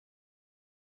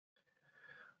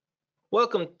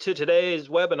Welcome to today's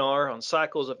webinar on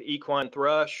cycles of equine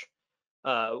thrush.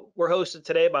 We're hosted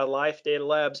today by Life Data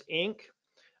Labs, Inc.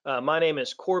 My name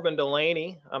is Corbin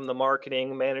Delaney. I'm the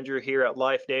marketing manager here at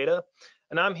Life Data,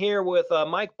 and I'm here with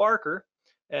Mike Barker.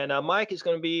 And Mike is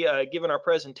going to be giving our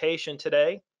presentation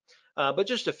today. But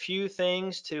just a few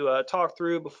things to talk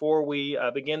through before we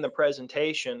begin the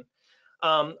presentation.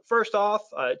 First off,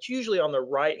 it's usually on the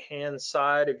right-hand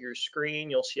side of your screen.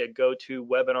 You'll see a Go To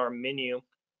Webinar menu.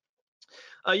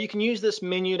 You can use this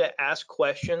menu to ask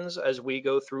questions as we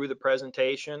go through the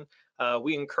presentation.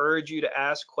 We encourage you to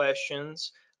ask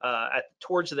questions.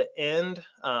 Towards the end,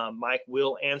 Mike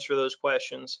will answer those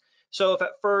questions. So if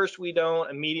at first we don't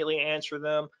immediately answer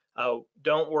them,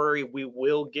 don't worry, we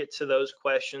will get to those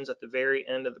questions at the very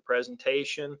end of the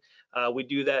presentation. We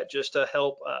do that just to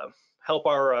help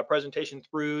our presentation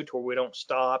through to where we don't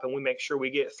stop, and we make sure we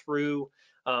get through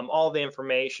all the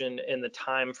information in the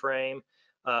time frame.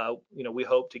 We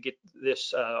hope to get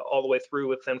this all the way through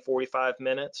within 45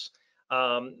 minutes.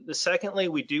 Secondly,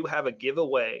 we do have a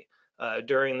giveaway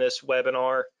during this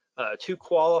webinar. To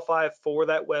qualify for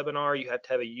that webinar, you have to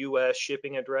have a US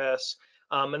shipping address,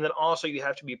 and then also you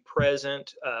have to be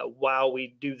present while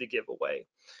we do the giveaway.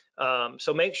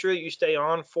 So make sure that you stay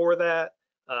on for that.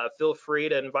 Feel free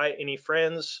to invite any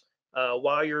friends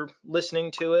while you're listening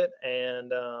to it,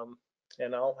 and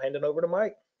I'll hand it over to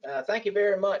Mike. Thank you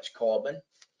very much, Corbin,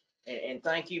 and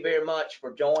thank you very much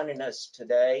for joining us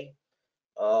today.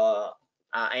 I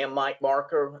am Mike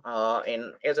Barker,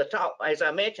 and as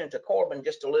I mentioned to Corbin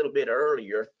just a little bit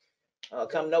earlier,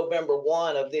 come November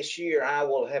 1 of this year, I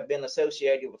will have been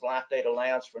associated with Life Data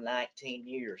Labs for 19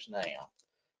 years now.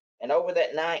 And over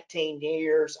that 19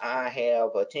 years, I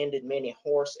have attended many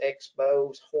horse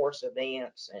expos, horse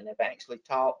events, and have actually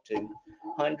talked to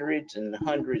hundreds and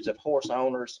hundreds of horse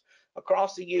owners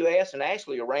across the US and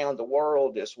actually around the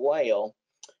world as well.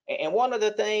 And one of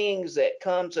the things that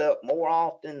comes up more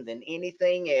often than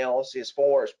anything else as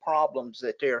far as problems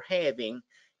that they're having,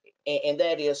 and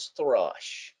that is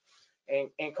thrush. And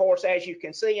of course, as you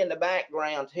can see in the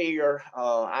background here,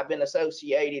 I've been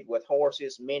associated with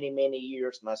horses many, many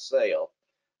years myself.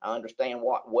 I understand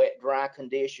what wet, dry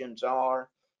conditions are.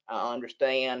 I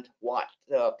understand what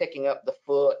picking up the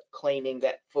foot, cleaning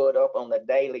that foot up on a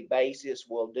daily basis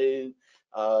will do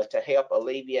to help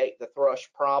alleviate the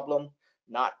thrush problem.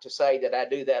 Not to say that I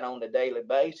do that on a daily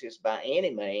basis by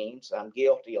any means. I'm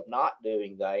guilty of not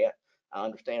doing that. I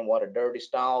understand what a dirty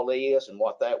stall is and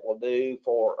what that will do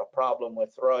for a problem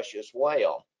with thrush as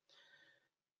well.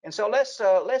 And so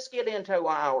let's get into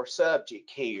our subject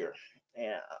here.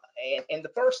 And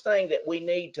the first thing that we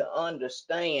need to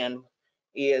understand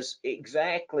is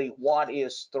exactly what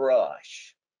is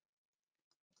thrush.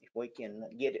 If we can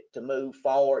get it to move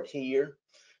forward here.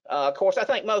 Of course, I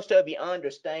think most of you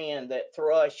understand that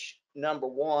thrush, number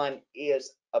one,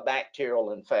 is a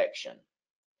bacterial infection.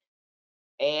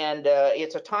 And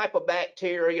it's a type of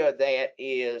bacteria that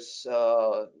is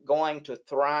going to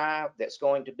thrive, that's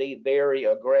going to be very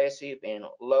aggressive in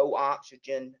low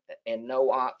oxygen and no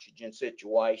oxygen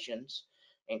situations.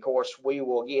 And of course, we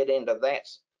will get into that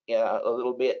a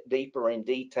little bit deeper in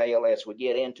detail as we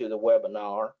get into the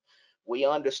webinar. We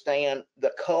understand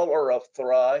the color of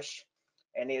thrush.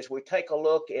 And as we take a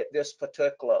look at this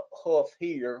particular hoof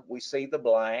here, we see the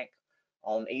black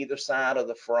on either side of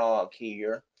the frog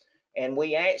here. And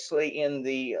we actually, in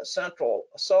the central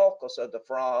sulcus of the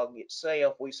frog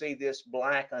itself, we see this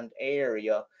blackened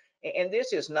area. And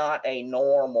this is not a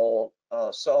normal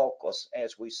sulcus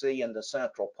as we see in the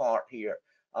central part here.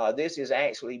 This is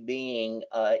actually being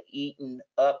eaten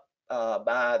up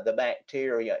by the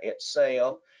bacteria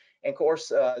itself. And of course,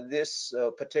 this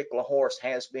particular horse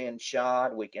has been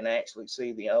shod. We can actually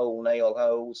see the old nail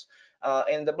holes.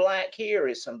 And the black here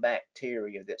is some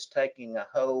bacteria that's taking a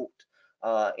hold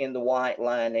in the white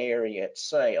line area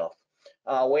itself.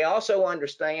 We also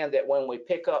understand that when we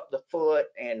pick up the foot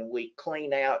and we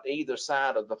clean out either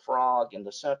side of the frog in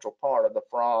the central part of the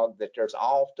frog, that there's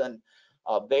often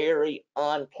a very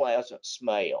unpleasant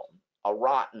smell, a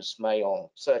rotten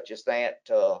smell, such as that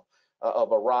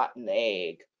of a rotten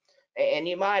egg. And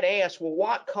you might ask, well,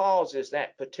 what causes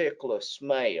that particular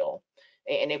smell?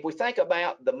 And if we think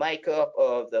about the makeup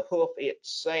of the hoof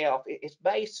itself, it's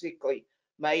basically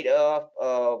made up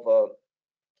of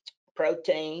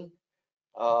protein,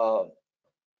 and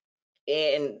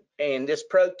this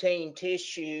protein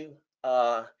tissue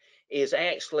is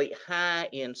actually high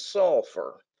in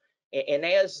sulfur. And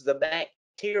as the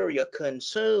bacteria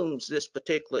consumes this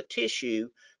particular tissue,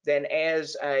 then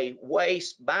as a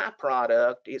waste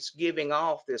byproduct, it's giving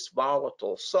off this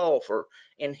volatile sulfur,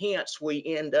 and hence we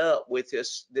end up with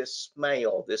this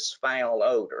smell, this foul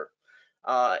odor.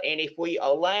 And if we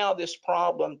allow this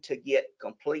problem to get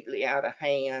completely out of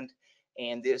hand,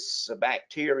 and this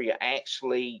bacteria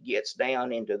actually gets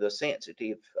down into the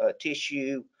sensitive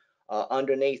tissue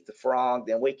underneath the frog,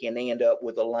 then we can end up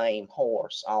with a lame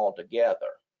horse altogether.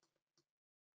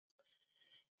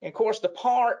 And of course, the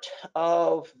part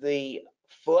of the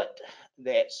foot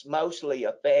that's mostly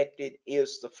affected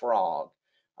is the frog.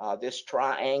 This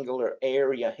triangular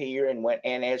area here,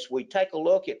 and as we take a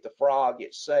look at the frog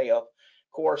itself,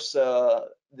 of course,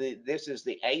 this is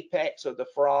the apex of the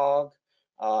frog.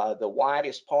 The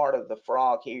widest part of the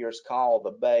frog here is called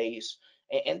the base,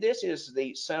 and this is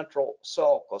the central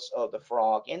sulcus of the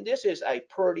frog. And this is a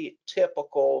pretty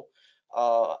typical,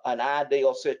 an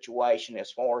ideal situation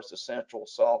as far as the central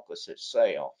sulcus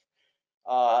itself.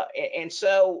 And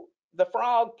so the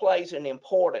frog plays an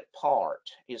important part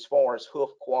as far as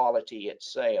hoof quality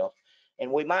itself.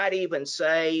 And we might even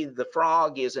say the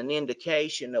frog is an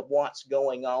indication of what's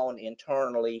going on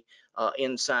internally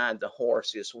inside the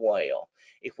horse as well.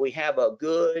 If we have a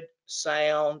good,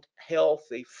 sound,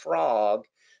 healthy frog,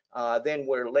 then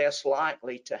we're less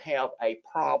likely to have a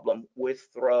problem with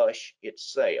thrush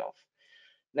itself.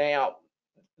 Now,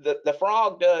 the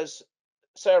frog does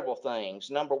several things.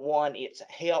 Number one, it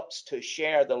helps to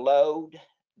share the load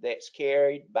that's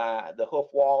carried by the hoof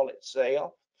wall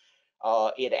itself.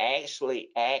 It actually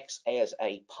acts as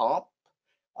a pump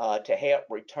to help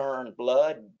return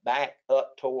blood back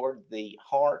up toward the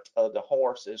heart of the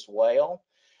horse as well.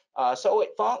 So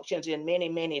it functions in many,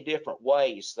 many different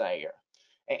ways there.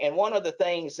 And one of the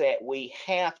things that we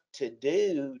have to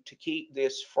do to keep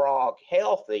this frog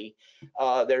healthy,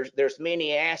 there's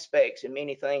many aspects and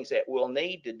many things that we'll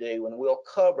need to do, and we'll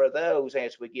cover those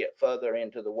as we get further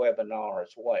into the webinar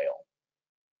as well.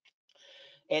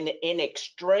 And in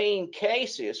extreme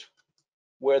cases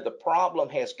where the problem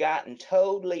has gotten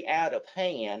totally out of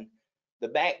hand, the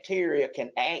bacteria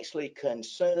can actually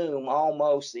consume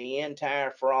almost the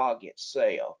entire frog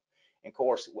itself. And of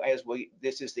course,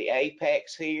 this is the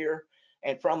apex here,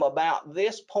 and from about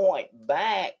this point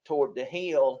back toward the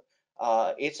heel,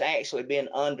 it's actually been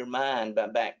undermined by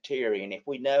bacteria. And if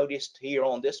we noticed here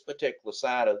on this particular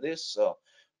side of this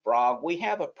frog, we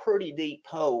have a pretty deep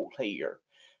hole here.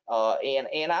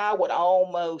 And I would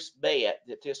almost bet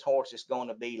that this horse is going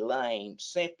to be lame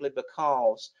simply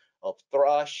because of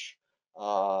thrush.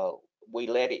 We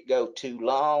let it go too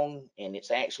long, and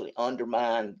it's actually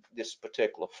undermined this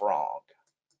particular frog.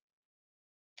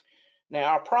 Now,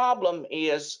 our problem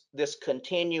is this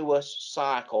continuous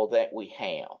cycle that we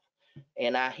have.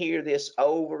 And I hear this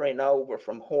over and over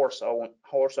from horse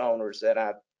owners that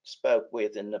I've spoke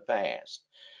with in the past.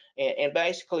 And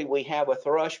basically, we have a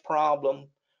thrush problem.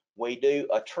 We do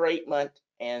a treatment,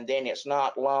 and then it's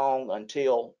not long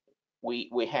until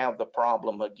we have the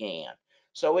problem again.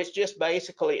 So it's just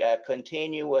basically a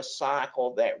continuous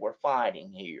cycle that we're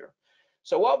fighting here.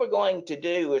 So what we're going to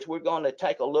do is we're going to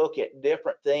take a look at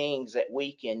different things that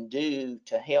we can do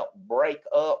to help break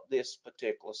up this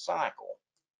particular cycle.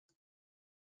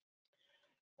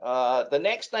 The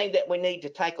next thing that we need to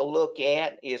take a look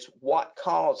at is what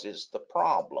causes the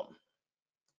problem.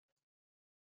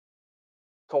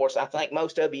 Of course, I think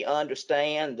most of you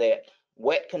understand that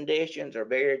wet conditions are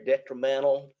very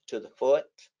detrimental to the foot.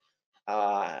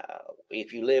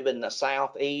 If you live in the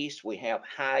southeast, we have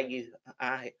high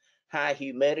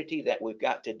humidity that we've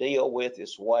got to deal with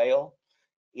as well.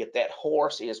 If that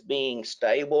horse is being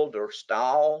stabled or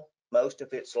stalled most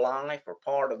of its life or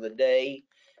part of the day,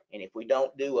 and if we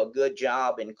don't do a good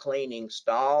job in cleaning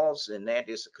stalls, then that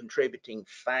is a contributing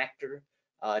factor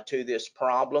to this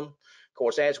problem. Of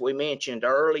course, as we mentioned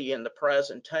early in the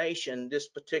presentation, this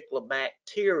particular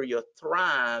bacteria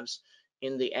thrives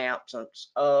in the absence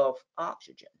of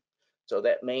oxygen. So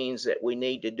that means that we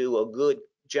need to do a good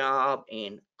job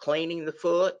in cleaning the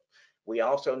foot. We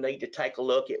also need to take a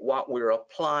look at what we're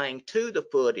applying to the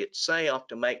foot itself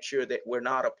to make sure that we're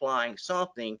not applying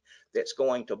something that's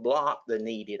going to block the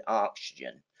needed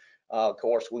oxygen. Of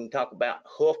course, we can talk about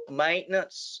hoof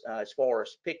maintenance as far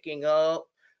as picking up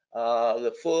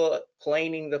the foot,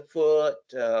 cleaning the foot.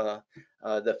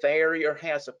 The farrier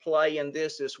has a play in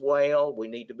this as well. We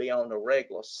need to be on a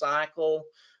regular cycle.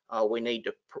 We need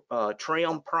to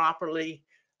trim properly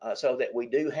so that we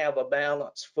do have a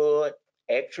balanced foot.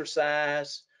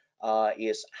 Exercise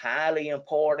is highly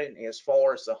important as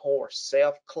far as the horse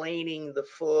self-cleaning the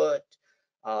foot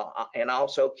and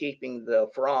also keeping the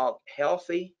frog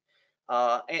healthy.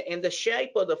 And the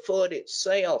shape of the foot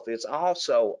itself is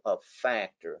also a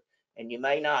factor. And you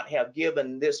may not have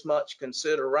given this much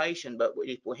consideration, but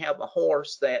if we have a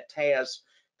horse that has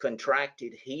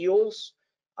contracted heels,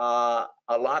 a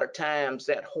lot of times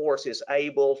that horse is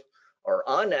able or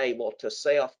unable to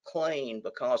self-clean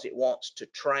because it wants to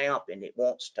trap and it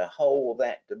wants to hold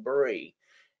that debris.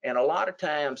 And a lot of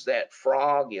times that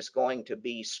frog is going to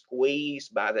be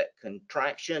squeezed by that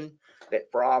contraction.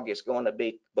 That frog is going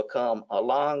to become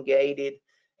elongated,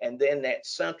 and then that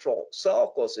central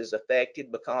sulcus is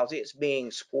affected because it's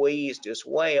being squeezed as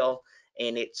well,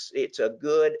 and it's a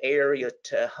good area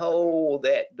to hold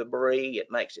that debris.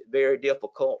 It makes it very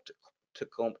difficult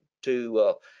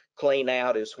to clean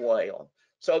out as well.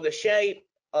 So the shape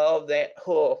of that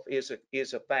hoof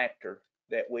is a factor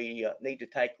that we need to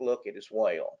take a look at as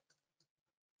well.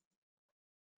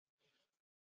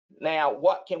 Now,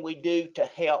 what can we do to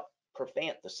help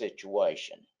prevent the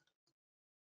situation?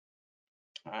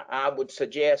 I would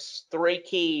suggest 3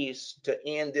 keys to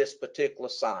end this particular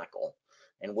cycle.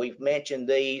 And we've mentioned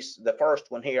these, the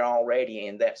first one here already,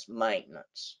 and that's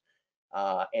maintenance.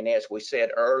 And as we said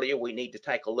earlier, we need to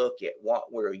take a look at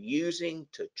what we're using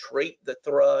to treat the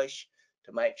thrush,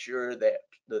 to make sure that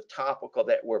the topical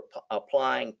that we're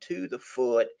applying to the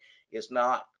foot is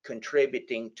not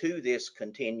contributing to this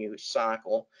continuous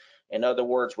cycle. In other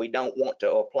words, we don't want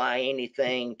to apply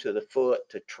anything to the foot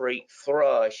to treat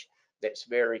thrush that's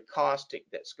very caustic,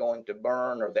 that's going to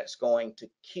burn or that's going to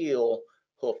kill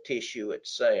hoof tissue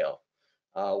itself.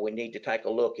 We need to take a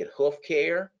look at hoof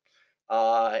care.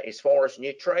 As far as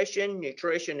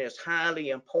nutrition is highly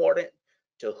important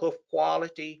to hoof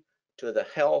quality, to the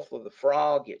health of the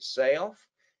frog itself,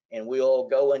 and we'll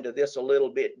go into this a little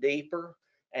bit deeper.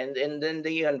 And then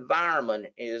the environment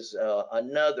is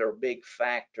another big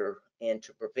factor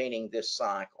into preventing this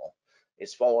cycle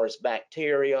as far as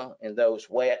bacteria in those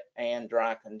wet and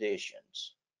dry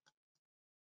conditions.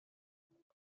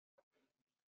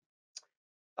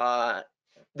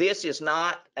 This is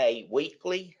not a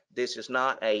weekly, this is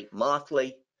not a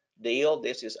monthly deal,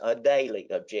 this is a daily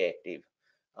objective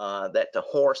that the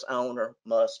horse owner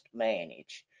must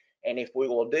manage. And if we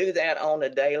will do that on a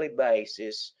daily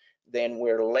basis, then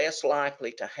we're less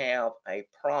likely to have a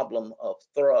problem of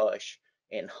thrush,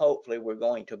 and hopefully we're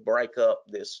going to break up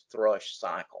this thrush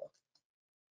cycle.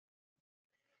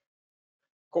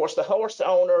 Of course, the horse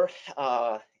owner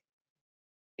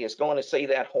is going to see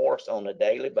that horse on a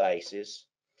daily basis.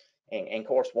 And of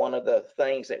course, one of the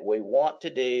things that we want to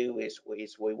do is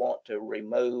we want to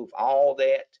remove all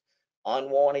that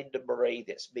unwanted debris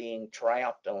that's being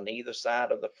trapped on either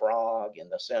side of the frog, in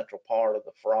the central part of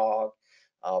the frog,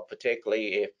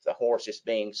 particularly if the horse is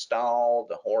being stalled,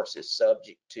 the horse is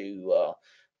subject to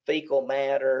fecal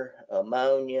matter,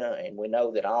 ammonia, and we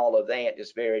know that all of that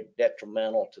is very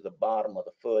detrimental to the bottom of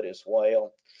the foot as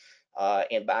well.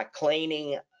 And by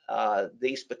cleaning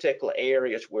these particular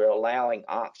areas, we're allowing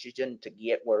oxygen to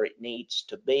get where it needs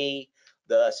to be,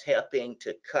 thus helping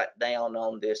to cut down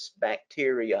on this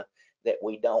bacteria that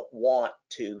we don't want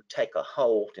to take a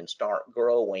hold and start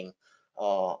growing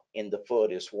in the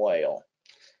foot as well.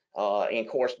 And of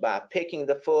course, by picking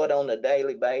the foot on a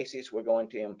daily basis, we're going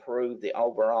to improve the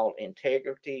overall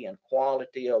integrity and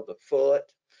quality of the foot.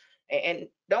 And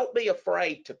don't be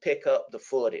afraid to pick up the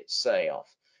foot itself.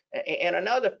 And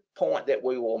another point that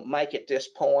we will make at this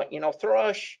point, you know,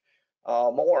 thrush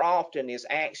more often is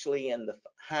actually in the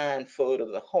hind foot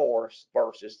of the horse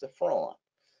versus the front.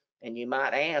 And you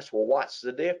might ask, well, what's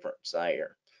the difference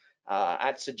there?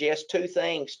 I'd suggest 2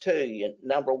 things to you.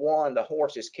 Number one, the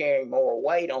horse is carrying more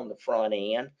weight on the front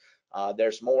end.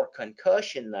 There's more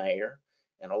concussion there.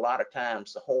 And a lot of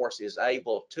times the horse is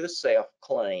able to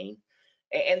self-clean.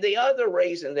 And the other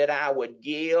reason that I would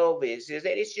give is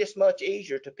that it's just much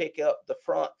easier to pick up the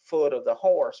front foot of the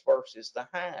horse versus the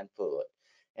hind foot.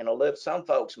 And some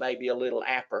folks may be a little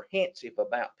apprehensive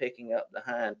about picking up the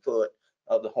hind foot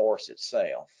of the horse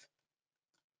itself.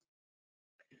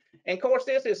 And of course,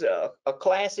 this is a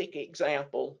classic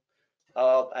example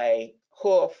of a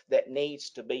hoof that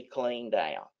needs to be cleaned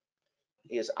out.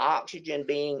 Is oxygen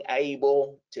being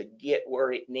able to get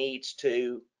where it needs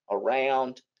to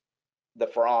around the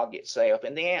frog itself?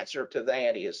 And the answer to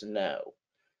that is no.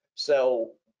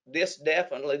 So this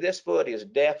foot is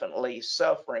definitely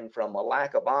suffering from a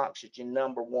lack of oxygen,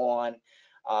 number one.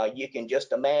 You can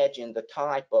just imagine the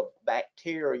type of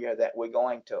bacteria that we're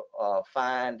going to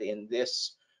find in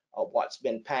this, what's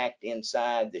been packed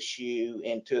inside the shoe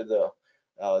into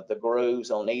the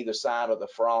grooves on either side of the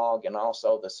frog, and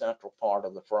also the central part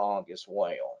of the frog as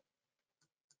well.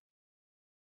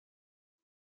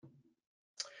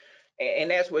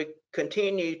 And as we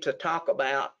continue to talk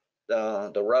about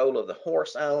the role of the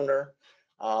horse owner,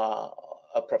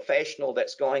 a professional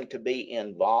that's going to be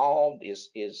involved is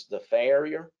the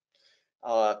farrier.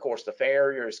 Of course, the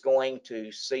farrier is going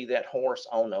to see that horse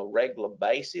on a regular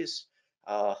basis,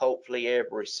 hopefully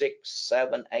every 6,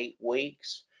 7, 8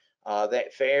 weeks.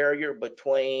 That farrier,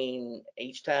 between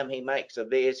each time he makes a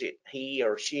visit, he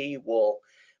or she will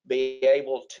be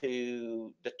able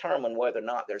to determine whether or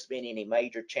not there's been any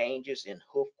major changes in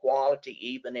hoof quality,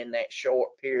 even in that short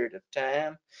period of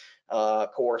time.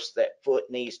 Of course, that foot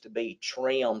needs to be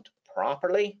trimmed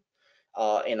properly.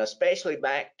 And especially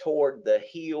back toward the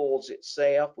heels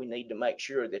itself, we need to make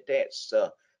sure that that's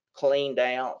cleaned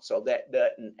out so that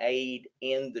doesn't aid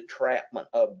in the trapment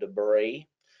of debris.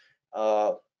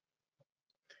 So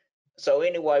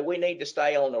anyway, we need to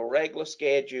stay on a regular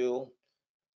schedule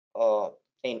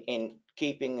in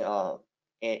keeping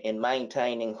and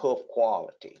maintaining hoof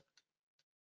quality.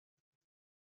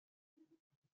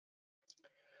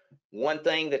 One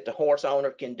thing that the horse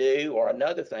owner can do, or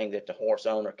another thing that the horse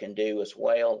owner can do as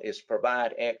well, is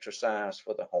provide exercise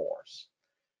for the horse.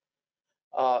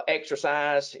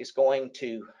 Exercise is going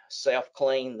to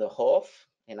self-clean the hoof,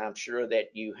 and I'm sure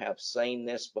that you have seen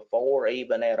this before.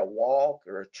 Even at a walk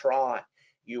or a trot,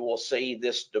 you will see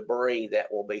this debris that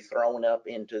will be thrown up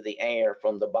into the air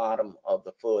from the bottom of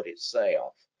the foot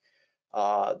itself.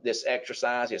 This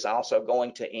exercise is also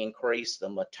going to increase the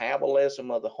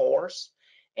metabolism of the horse,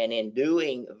 and in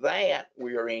doing that,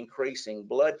 we are increasing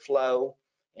blood flow,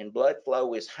 and blood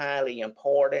flow is highly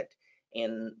important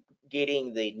in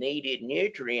getting the needed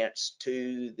nutrients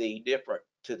to the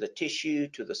tissue,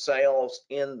 to the cells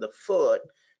in the foot,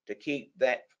 to keep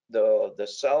that the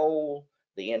sole,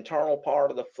 the internal part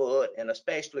of the foot, and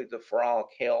especially the frog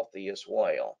healthy as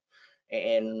well.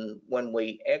 And when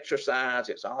we exercise,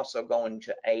 it's also going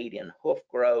to aid in hoof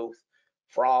growth,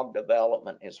 frog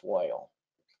development as well.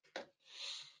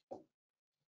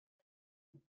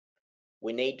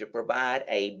 We need to provide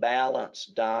a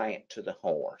balanced diet to the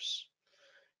horse.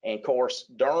 And of course,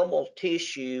 dermal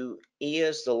tissue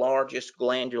is the largest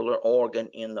glandular organ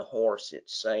in the horse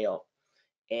itself,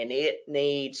 and it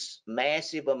needs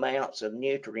massive amounts of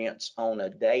nutrients on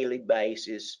a daily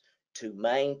basis to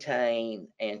maintain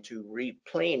and to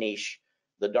replenish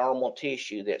the dermal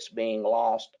tissue that's being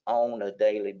lost on a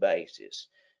daily basis.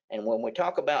 And when we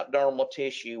talk about dermal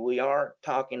tissue, we are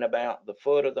talking about the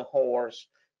foot of the horse,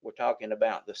 we're talking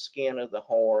about the skin of the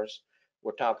horse,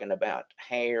 we're talking about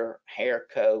hair, hair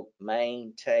coat,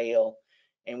 mane, tail,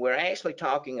 and we're actually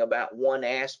talking about one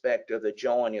aspect of the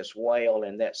joint as well,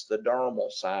 and that's the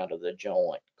dermal side of the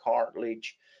joint,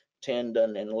 cartilage,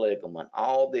 tendon, and ligament.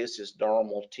 All this is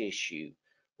dermal tissue,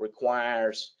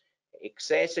 requires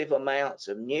excessive amounts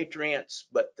of nutrients,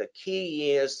 but the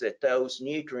key is that those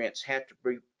nutrients have to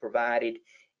be provided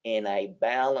in a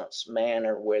balanced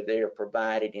manner where they're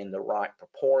provided in the right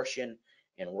proportion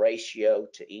and ratio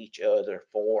to each other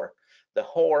for the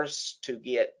horse to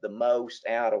get the most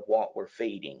out of what we're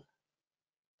feeding.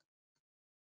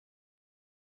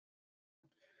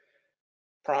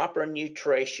 Proper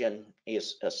nutrition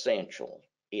is essential.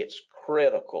 It's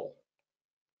critical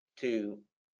to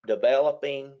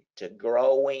developing, to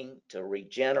growing, to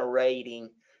regenerating,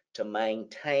 to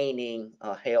maintaining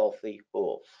a healthy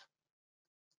hoof.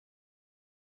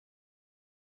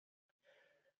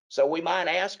 So we might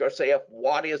ask ourselves,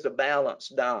 what is a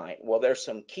balanced diet? Well, there's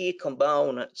some key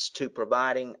components to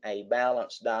providing a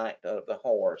balanced diet of the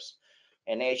horse.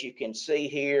 And as you can see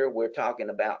here, we're talking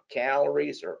about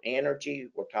calories or energy.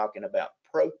 We're talking about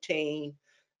protein,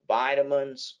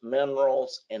 vitamins,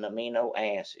 minerals, and amino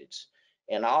acids.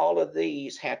 And all of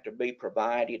these have to be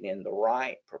provided in the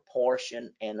right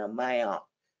proportion and amount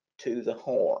to the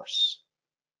horse.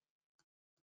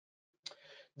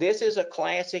 This is a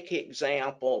classic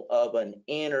example of an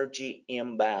energy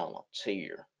imbalance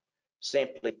here.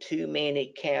 Simply too many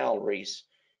calories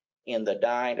in the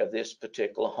diet of this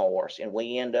particular horse, and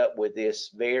we end up with this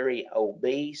very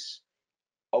obese,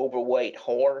 overweight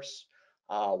horse,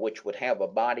 which would have a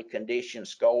body condition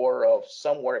score of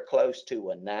somewhere close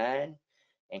to a 9.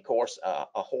 And of course, a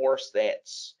horse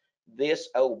that's this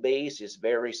obese is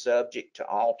very subject to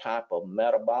all type of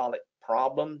metabolic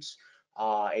problems.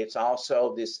 It's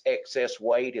also, this excess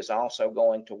weight is also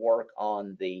going to work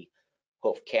on the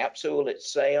hoof capsule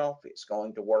itself. It's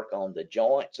going to work on the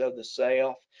joints of the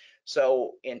self.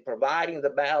 So in providing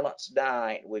the balanced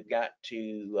diet, we've got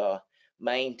to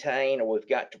maintain, or we've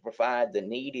got to provide the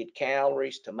needed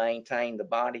calories to maintain the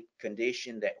body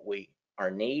condition that we are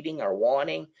needing or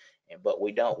wanting, but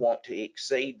we don't want to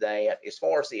exceed that. As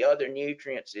far as the other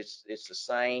nutrients, it's the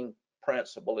same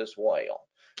principle as well.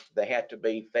 They have to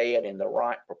be fed in the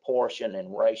right proportion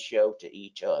and ratio to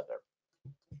each other.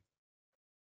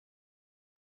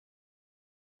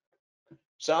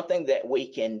 Something that we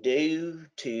can do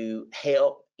to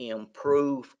help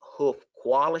improve hoof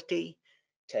quality,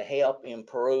 to help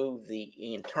improve the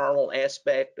internal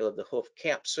aspect of the hoof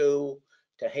capsule,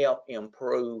 to help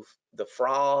improve the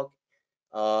frog,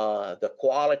 the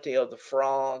quality of the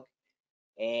frog.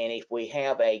 And if we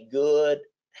have a good,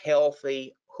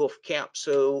 healthy hoof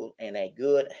capsule and a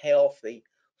good, healthy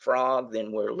frog,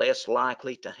 then we're less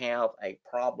likely to have a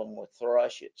problem with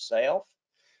thrush itself.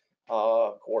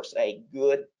 Of course, a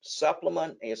good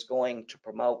supplement is going to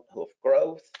promote hoof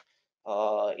growth.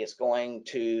 It's going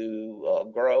to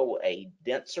grow a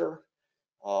denser,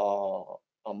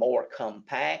 a more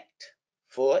compact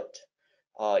foot.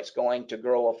 It's going to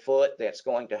grow a foot that's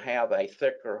going to have a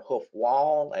thicker hoof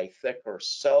wall, a thicker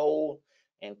sole,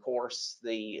 and of course,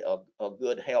 a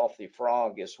good healthy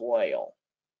frog as well.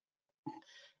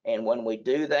 And when we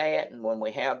do that, and when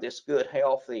we have this good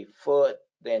healthy foot,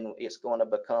 then it's going to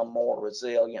become more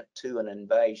resilient to an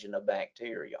invasion of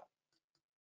bacteria.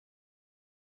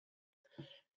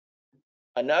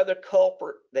 Another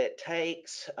culprit that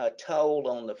takes a toll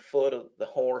on the foot of the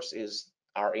horse is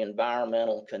our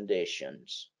environmental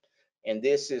conditions. And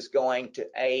this is going to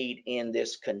aid in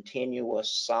this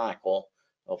continuous cycle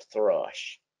of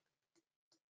thrush.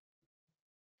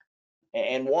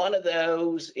 And one of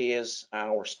those is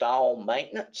our stall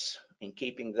maintenance and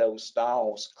keeping those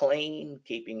stalls clean,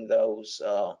 keeping those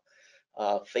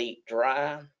feet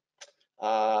dry.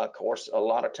 Of course, a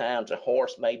lot of times a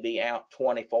horse may be out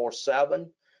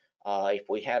 24/7. If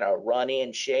we had a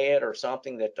run-in shed or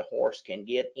something that the horse can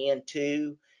get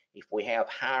into, if we have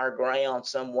higher ground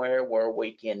somewhere where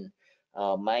we can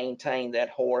maintain that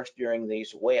horse during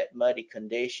these wet, muddy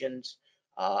conditions,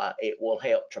 it will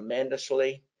help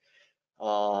tremendously.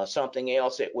 Something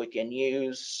else that we can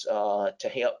use to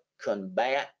help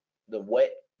combat the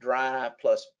wet, dry,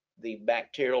 plus the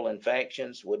bacterial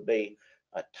infections would be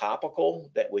a topical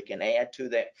that we can add to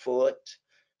that foot,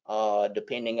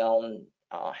 depending on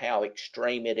how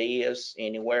extreme it is,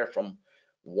 anywhere from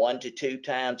 1 to 2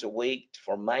 times a week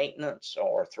for maintenance,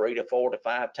 or 3 to 4 to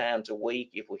 5 times a week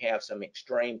if we have some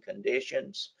extreme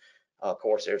conditions. Of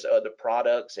course, there's other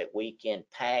products that we can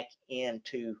pack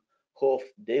into hoof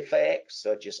defects,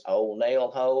 such as old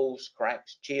nail holes,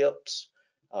 cracks, chips,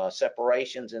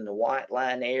 separations in the white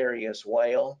line area as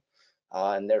well.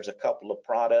 And there's a couple of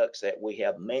products that we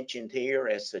have mentioned here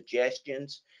as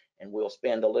suggestions, and we'll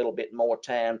spend a little bit more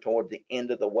time toward the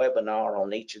end of the webinar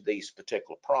on each of these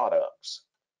particular products.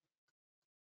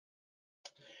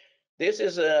 This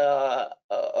is a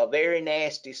very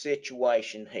nasty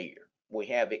situation here. We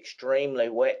have extremely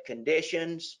wet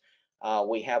conditions.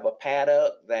 We have a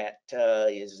paddock that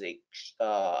is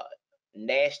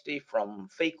nasty from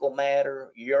fecal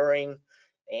matter, urine,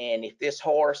 and if this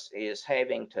horse is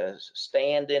having to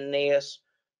stand in this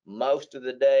most of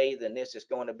the day, then this is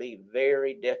going to be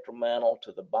very detrimental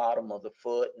to the bottom of the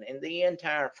foot and the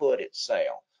entire foot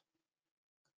itself.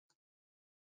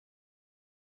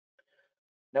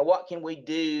 Now, what can we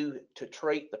do to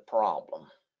treat the problem?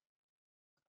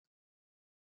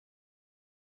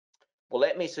 Well,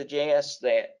 let me suggest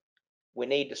that we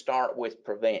need to start with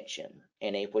prevention.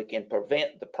 And if we can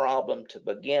prevent the problem to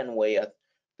begin with,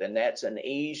 then that's an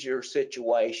easier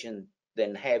situation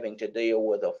than having to deal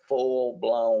with a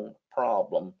full-blown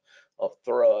problem of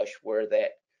thrush, where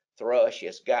that thrush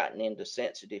has gotten into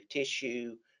sensitive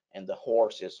tissue and the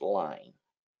horse is lame.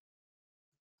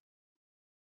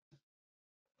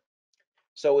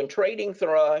 So in treating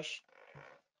thrush,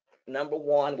 number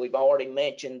one, we've already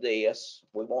mentioned this.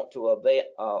 We want to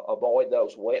avoid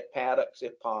those wet paddocks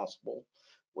if possible.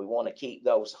 We want to keep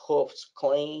those hoofs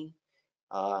clean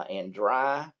and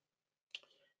dry.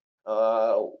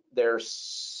 There's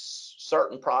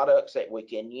certain products that we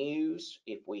can use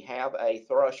if we have a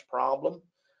thrush problem.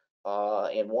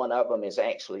 And one of them is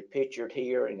actually pictured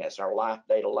here, and that's our Life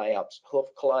Data Labs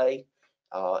hoof clay.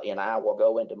 And I will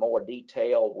go into more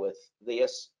detail with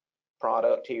this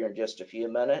product here in just a few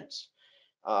minutes.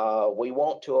 We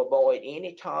want to avoid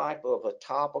any type of a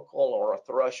topical or a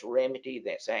thrush remedy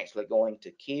that's actually going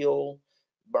to kill,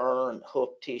 burn hoof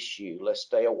tissue. Let's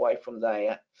stay away from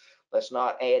that. Let's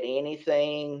not add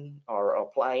anything or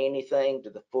apply anything to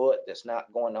the foot that's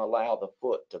not going to allow the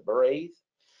foot to breathe.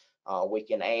 We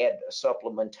can add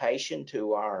supplementation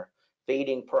to our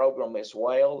feeding program as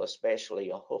well, especially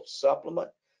a hoof supplement.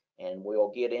 And we'll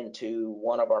get into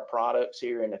one of our products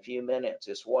here in a few minutes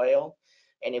as well.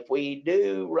 And if we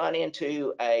do run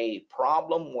into a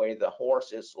problem where the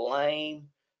horse is lame,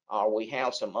 or we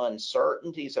have some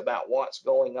uncertainties about what's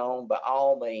going on, by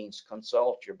all means,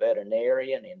 consult your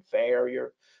veterinarian and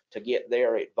farrier to get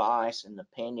their advice and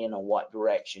opinion on what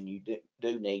direction you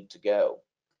do need to go.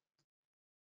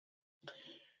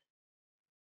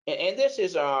 And this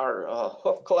is our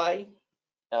hoof clay.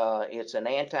 It's an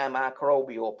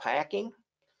antimicrobial packing.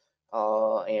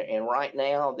 And right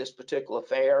now, this particular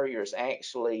farrier is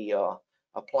actually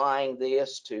applying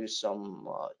this to some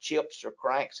chips or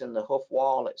cracks in the hoof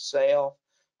wall itself.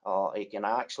 It can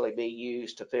actually be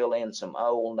used to fill in some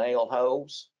old nail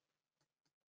holes.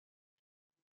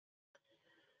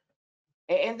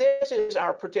 And this is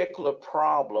our particular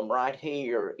problem right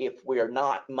here if we're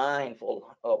not mindful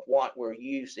of what we're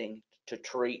using to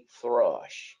treat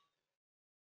thrush.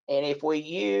 And if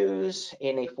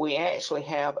we actually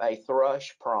have a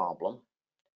thrush problem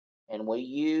and we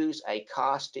use a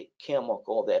caustic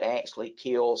chemical that actually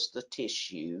kills the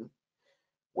tissue,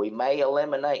 we may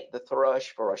eliminate the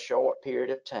thrush for a short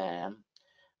period of time,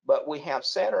 but we have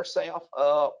set ourselves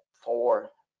up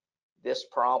for this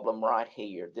problem right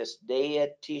here. This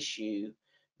dead tissue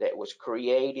that was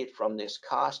created from this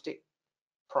caustic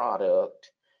product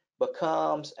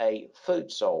becomes a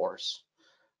food source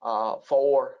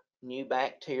for new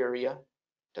bacteria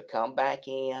to come back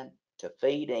in, to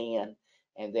feed in,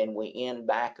 and then we end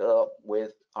back up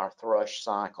with our thrush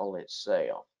cycle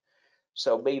itself.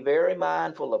 So be very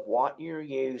mindful of what you're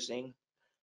using.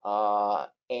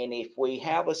 And if we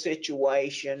have a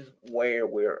situation where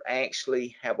we're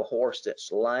actually have a horse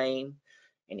that's lame,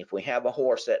 and if we have a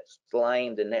horse that's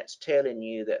lame, then that's telling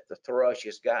you that the thrush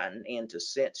has gotten into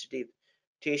sensitive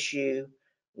tissue.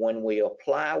 When we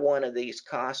apply one of these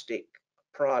caustic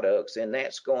products, then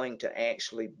that's going to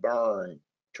actually burn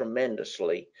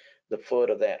tremendously the foot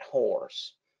of that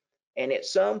horse. And at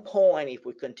some point, if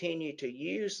we continue to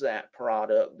use that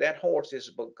product, that horse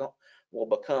will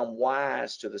become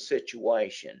wise to the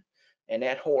situation. And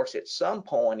that horse at some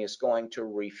point is going to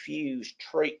refuse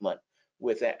treatment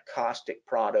with that caustic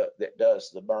product that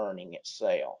does the burning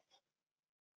itself.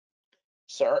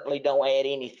 Certainly don't add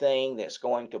anything that's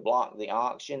going to block the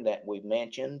oxygen that we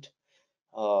mentioned.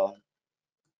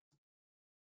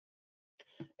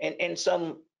 And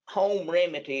some home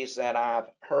remedies that I've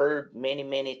heard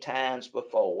many times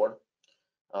before.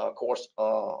 Of course, a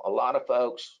lot of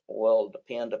folks will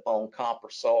depend upon copper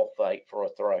sulfate for a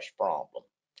thrush problem.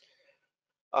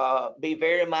 Be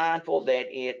very mindful that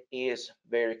it is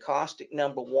very caustic,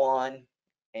 number one,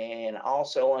 and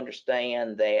also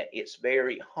understand that it's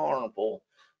very harmful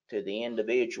to the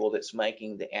individual that's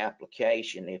making the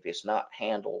application if it's not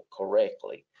handled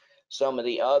correctly. Some of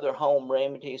the other home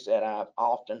remedies that I've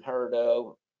often heard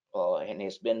of and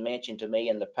has been mentioned to me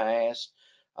in the past,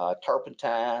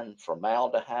 turpentine,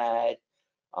 formaldehyde.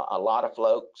 A lot of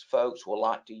folks will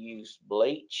like to use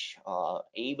bleach,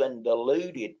 even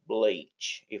diluted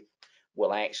bleach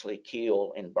will actually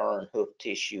kill and burn hoof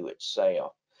tissue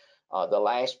itself. The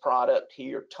last product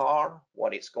here, tar,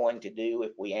 what it's going to do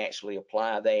if we actually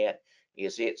apply that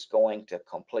is it's going to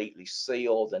completely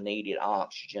seal the needed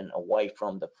oxygen away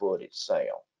from the foot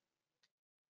itself.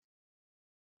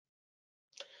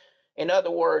 In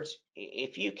other words,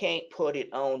 if you can't put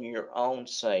it on your own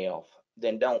self,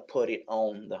 then don't put it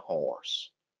on the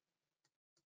horse.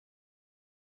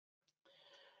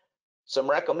 Some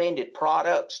recommended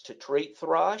products to treat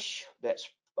thrush that's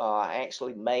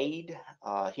actually made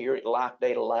here at Life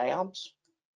Data Labs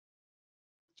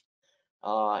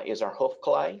is our hoof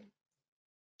clay.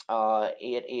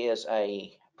 It is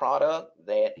a product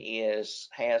that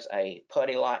has a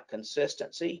putty-like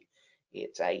consistency.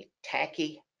 It's a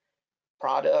tacky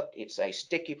product, it's a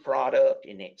sticky product,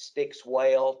 and it sticks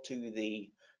well to the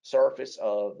surface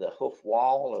of the hoof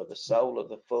wall or the sole of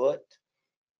the foot.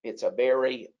 It's a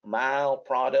very mild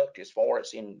product as far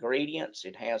as ingredients.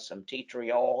 It has some tea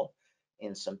tree oil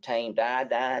and some tamed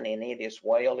iodine in it as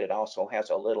well. It also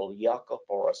has a little yucca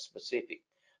for a specific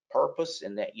purpose,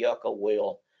 and that yucca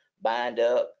will bind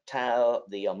up, tie up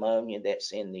the ammonia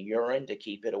that's in the urine to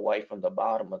keep it away from the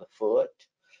bottom of the foot.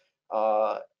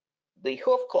 The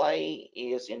hoof clay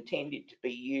is intended to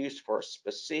be used for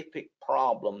specific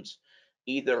problems,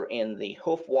 either in the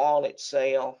hoof wall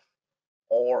itself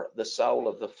or the sole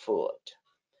of the foot.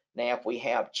 Now, if we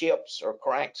have chips or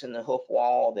cracks in the hoof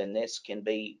wall, then this can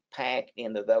be packed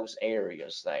into those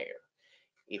areas there.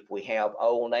 If we have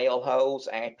old nail holes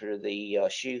after the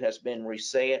shoe has been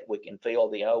reset, we can fill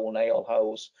the old nail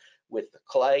holes with the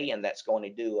clay, and that's going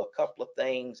to do a couple of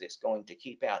things. It's going to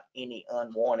keep out any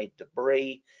unwanted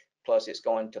debris, plus it's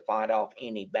going to fight off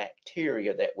any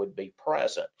bacteria that would be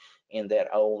present in that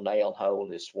old nail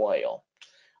hole as well.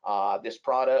 This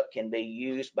product can be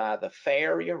used by the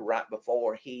farrier right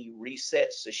before he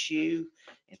resets the shoe.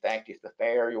 In fact, if the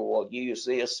farrier will use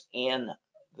this in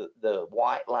the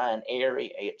white line area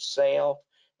itself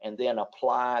and then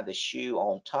apply the shoe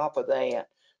on top of that,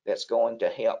 that's going to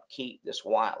help keep this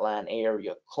white line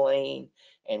area clean.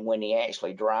 And when he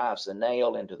actually drives the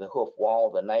nail into the hoof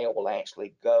wall, the nail will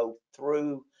actually go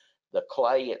through the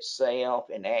clay itself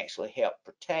and actually help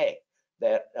protect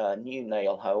that new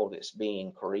nail hole that's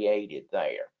being created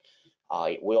there.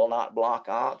 It will not block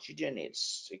oxygen.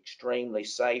 It's extremely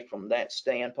safe from that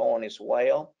standpoint as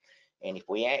well. And if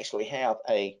we actually have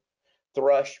a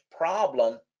thrush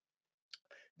problem,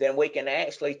 then we can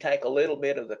actually take a little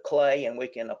bit of the clay and we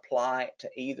can apply it to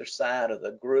either side of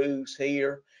the grooves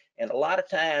here. And a lot of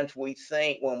times we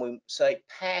think when we say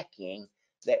packing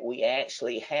that we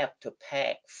actually have to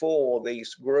pack full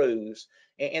these grooves,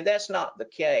 and that's not the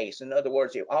case. In other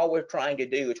words, all we're trying to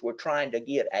do is we're trying to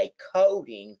get a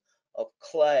coating of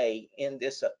clay in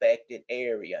this affected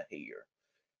area here.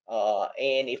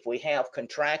 And if we have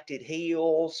contracted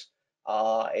heels,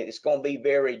 it's going to be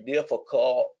very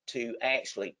difficult to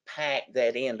actually pack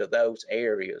that into those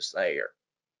areas there.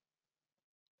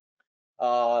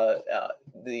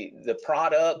 The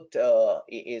product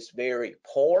is very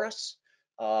porous,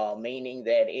 meaning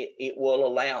that it will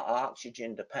allow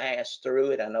oxygen to pass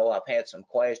through it. I know I've had some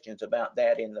questions about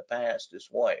that in the past as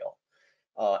well.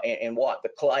 And what the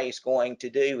clay is going to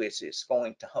do is it's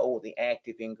going to hold the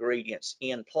active ingredients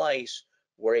in place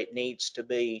where it needs to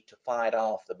be to fight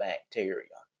off the bacteria.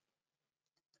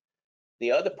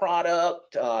 The other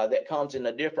product that comes in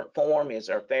a different form is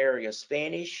our Various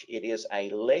Finish. It is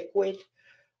a liquid.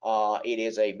 It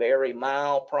is a very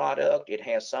mild product. It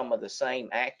has some of the same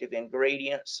active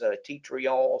ingredients, tea tree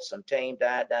oil, some tame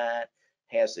iodine,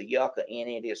 has the yucca in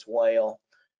it as well.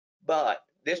 But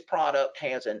this product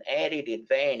has an added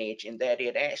advantage in that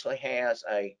it actually has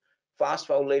a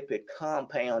phospholipid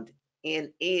compound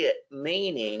in it,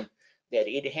 meaning that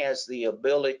it has the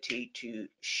ability to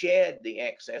shed the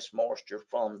excess moisture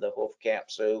from the hoof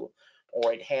capsule,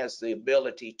 or it has the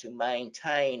ability to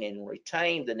maintain and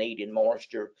retain the needed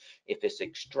moisture if it's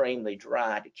extremely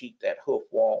dry, to keep that hoof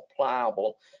wall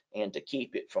pliable and to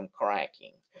keep it from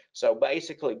cracking. So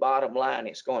basically, bottom line,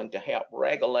 it's going to help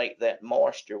regulate that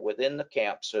moisture within the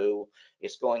capsule.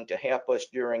 It's going to help us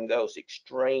during those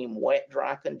extreme wet,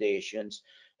 dry conditions,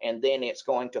 and then it's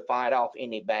going to fight off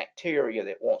any bacteria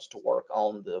that wants to work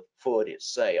on the foot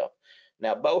itself.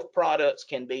 Now, both products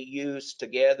can be used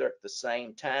together at the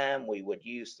same time. We would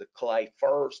use the clay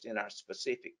first in our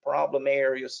specific problem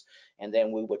areas, and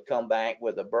then we would come back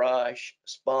with a brush,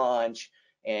 sponge,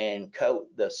 and coat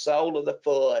the sole of the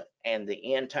foot and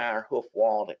the entire hoof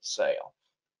wall itself.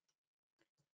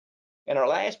 And our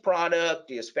last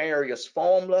product is Various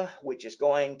Formula, which is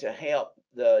going to help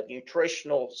the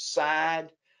nutritional side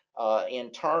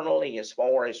internally as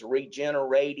far as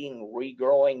regenerating,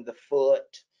 regrowing the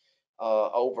foot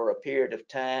over a period of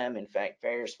time. In fact,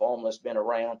 Various Formula has been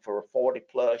around for 40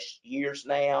 plus years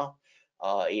now.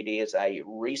 It is a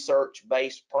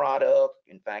research-based product.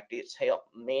 In fact, it's helped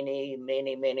many,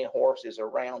 many, many horses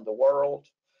around the world.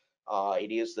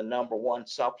 It is the #1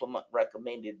 supplement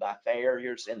recommended by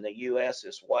farriers in the US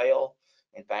as well.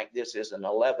 In fact, this is an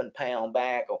 11-pound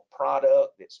bag of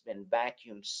product that's been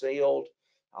vacuum sealed.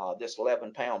 This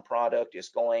 11-pound product is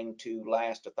going to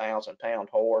last a 1,000-pound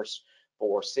horse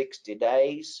for 60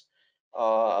 days.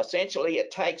 Essentially, it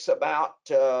takes about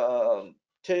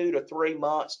 2 to 3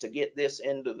 months to get this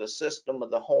into the system of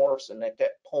the horse, and at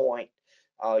that point,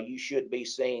 you should be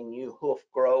seeing new hoof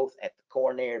growth at the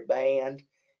coronary band.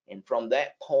 And from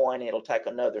that point, it'll take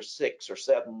another 6 or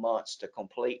 7 months to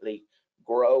completely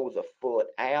grow the foot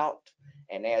out.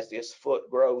 And as this foot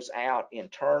grows out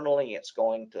internally, it's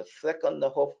going to thicken the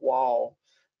hoof wall,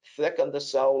 thicken the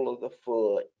sole of the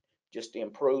foot, just to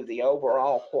improve the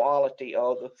overall quality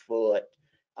of the foot.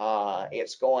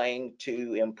 It's going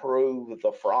to improve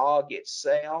the frog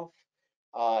itself.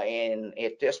 And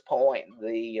at this point,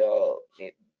 the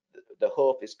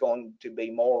hoof is going to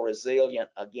be more resilient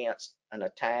against an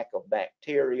attack of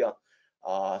bacteria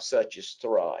such as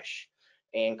thrush.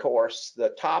 And of course,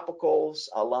 the topicals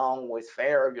along with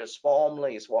Various Formula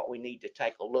is what we need to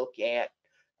take a look at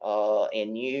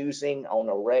and using on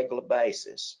a regular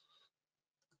basis.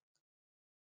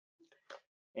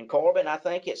 And Corbin, I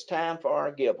think it's time for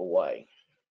our giveaway.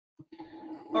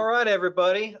 All right,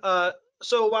 everybody.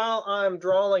 So while I'm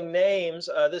drawing names,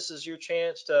 this is your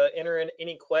chance to enter in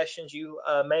any questions you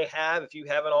may have if you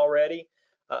haven't already.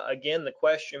 Again, the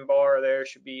question bar there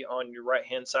should be on your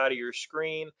right-hand side of your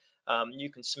screen. You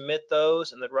can submit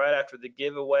those, and then right after the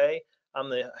giveaway, I'm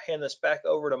going to hand this back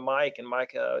over to Mike, and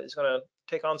Mike is going to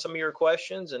take on some of your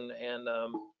questions and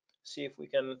see if we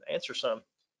can answer some.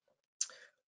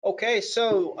 Okay,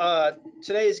 so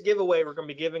today's giveaway, we're going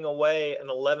to be giving away an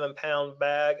 11-pound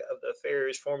bag of the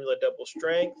Farrier's Formula Double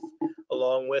Strength,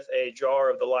 along with a jar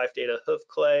of the Life Data Hoof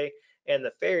Clay and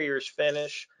the Farrier's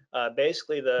Finish,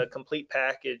 basically the complete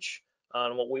package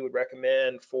on what we would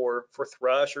recommend for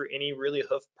thrush or any really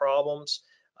hoof problems.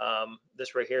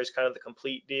 This right here is kind of the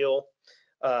complete deal.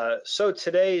 So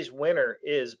today's winner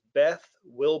is Beth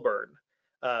Wilburn.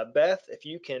 Beth, if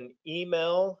you can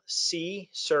email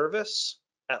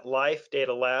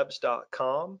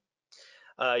cservice@lifedatalabs.com.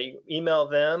 You email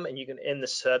them, and you can, in the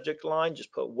subject line,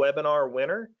 just put webinar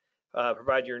winner,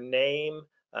 provide your name,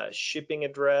 shipping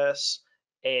address,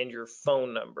 and your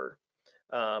phone number.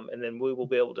 And then we will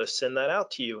be able to send that out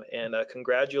to you. And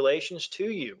congratulations to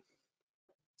you.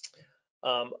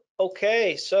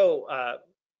 Okay, so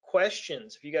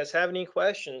questions. If you guys have any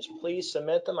questions, please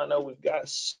submit them. I know we've got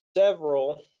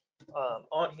several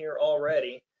on here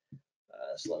already.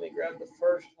 So let me grab the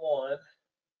first one.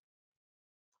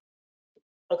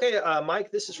 Okay, Mike,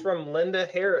 this is from Linda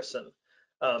Harrison.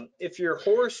 If your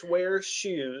horse wears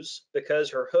shoes because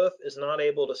her hoof is not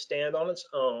able to stand on its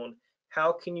own,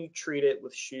 how can you treat it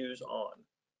with shoes on?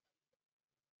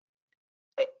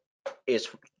 Is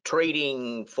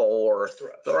treating for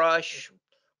thrush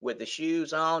with the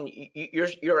shoes on,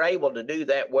 you're able to do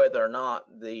that whether or not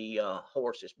the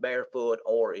horse is barefoot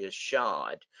or is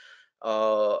shod.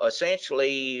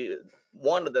 Essentially,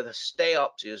 one of the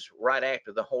steps is right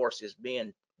after the horse has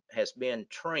been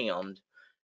trimmed,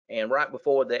 and right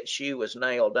before that shoe is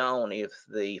nailed on, if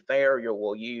the farrier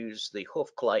will use the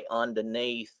hoof clay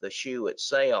underneath the shoe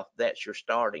itself, that's your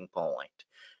starting point.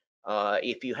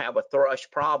 If you have a thrush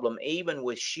problem, even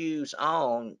with shoes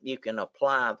on, you can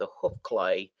apply the hoof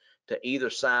clay to either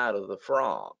side of the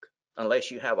frog,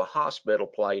 unless you have a hospital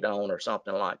plate on or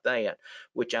something like that,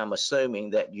 which I'm assuming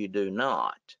that you do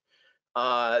not.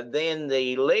 Then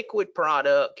the liquid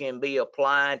product can be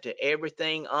applied to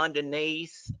everything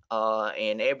underneath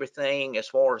and everything as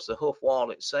far as the hoof wall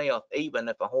itself, even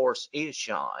if a horse is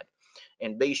shod.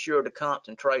 And be sure to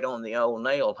concentrate on the old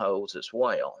nail holes as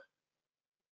well.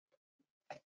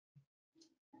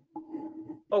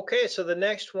 Okay, so the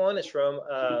next one is from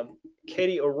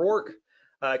Katie O'Rourke.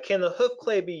 Can the hoof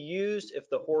clay be used if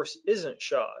the horse isn't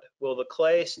shod? Will the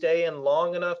clay stay in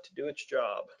long enough to do its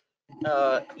job?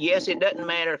 Yes, it doesn't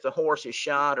matter if the horse is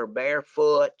shod or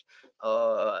barefoot.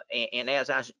 And as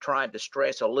I tried to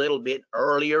stress a little bit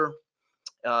earlier,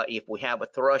 if we have a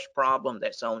thrush problem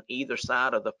that's on either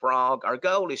side of the frog, our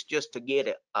goal is just to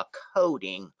get a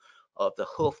coating of the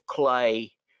hoof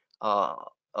clay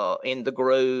in the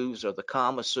grooves or the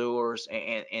commissures,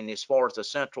 and as far as the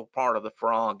central part of the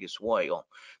frog as well.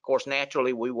 Of course,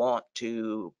 naturally, we want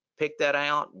to pick that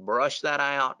out, brush that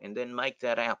out, and then make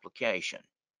that application.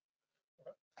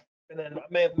 And then I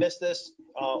may have missed this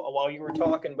while you were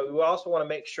talking, but we also want to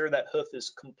make sure that hoof is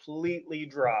completely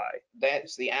dry.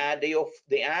 That's the ideal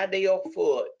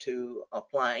foot to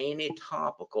apply any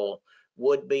topical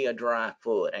would be a dry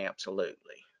foot, absolutely.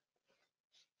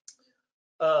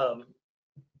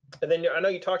 And then I know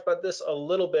you talked about this a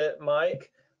little bit, Mike,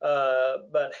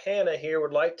 but Hannah here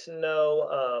would like to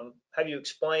know, have you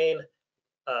explain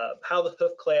how the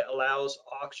hoof clay allows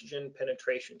oxygen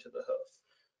penetration to the hoof?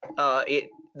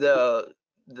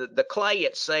 The clay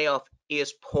itself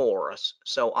is porous,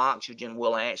 so oxygen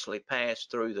will actually pass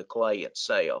through the clay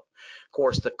itself. Of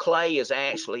course, the clay is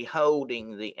actually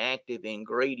holding the active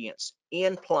ingredients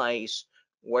in place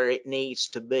where it needs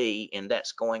to be, and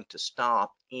that's going to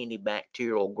stop any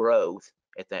bacterial growth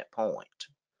at that point.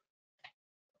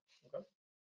 Okay.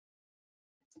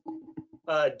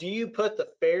 Do you put the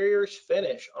farrier's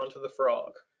finish onto the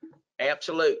frog?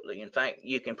 Absolutely. In fact,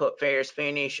 you can put Farrier's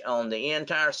finish on the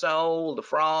entire sole, the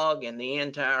frog, and the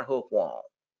entire hoof wall.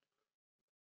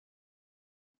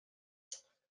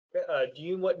 Do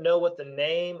you know what the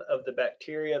name of the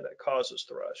bacteria that causes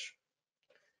thrush?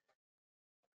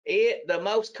 The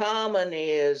most common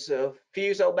is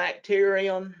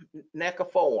Fusobacterium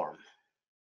neciform.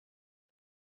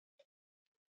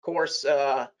 Of course,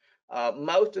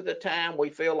 most of the time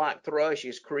we feel like thrush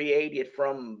is created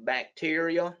from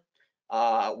bacteria.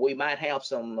 We might have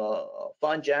some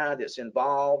fungi that's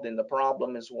involved in the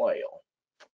problem as well.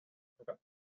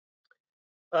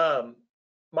 Okay.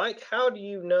 Mike, how do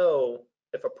you know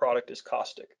if a product is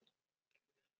caustic?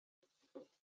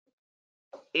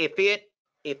 If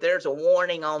there's a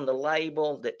warning on the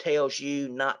label that tells you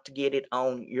not to get it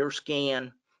on your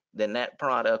skin, then that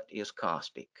product is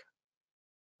caustic.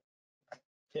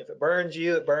 If it burns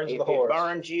you, it burns the If it horse.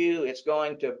 burns you, it's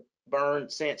going to burn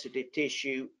sensitive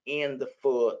tissue in the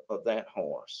foot of that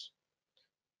horse.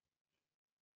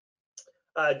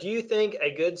 Do you think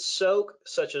a good soak,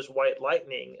 such as white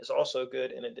lightning, is also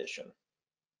good in addition?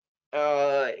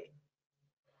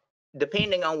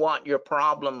 Depending on what your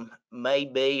problem may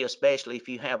be, especially if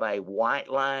you have a white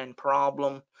line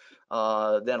problem,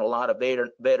 then a lot of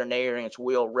veterinarians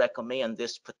will recommend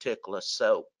this particular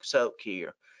soak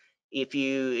here. If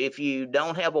you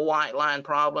don't have a white line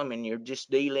problem and you're just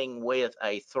dealing with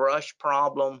a thrush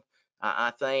problem,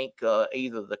 I think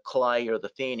either the clay or the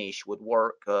finish would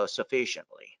work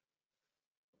sufficiently.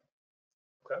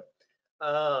 Okay.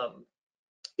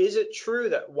 Is it true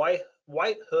that white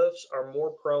hoofs are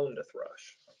more prone to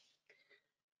thrush?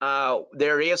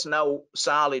 There is no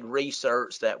solid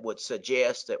research that would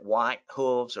suggest that white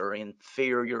hooves are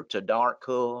inferior to dark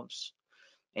hooves.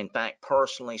 In fact,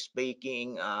 personally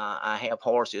speaking, I have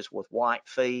horses with white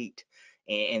feet,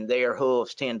 and their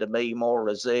hooves tend to be more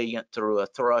resilient through a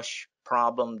thrush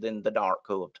problem than the dark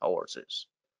hooved horses.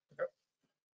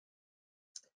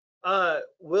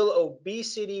 Will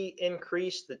obesity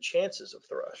increase the chances of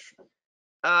thrush?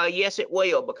 Yes, it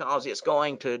will, because it's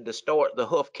going to distort the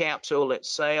hoof capsule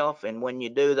itself. And when you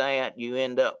do that, you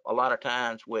end up a lot of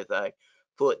times with a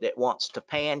foot that wants to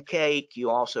pancake. You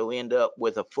also end up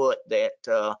with a foot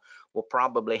that will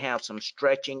probably have some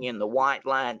stretching in the white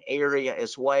line area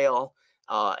as well.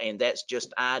 And that's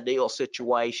just ideal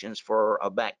situations for a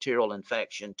bacterial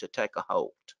infection to take a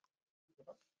hold.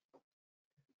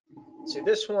 See,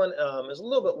 this one is a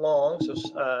little bit long, so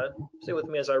stay with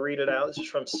me as I read it out. This is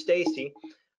from Stacy.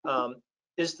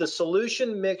 Is the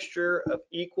solution mixture of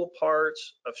equal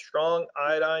parts of strong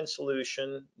iodine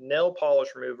solution, nail polish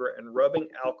remover, and rubbing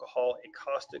alcohol a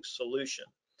caustic solution?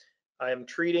 I am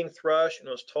treating thrush and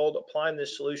was told applying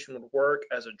this solution would work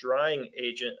as a drying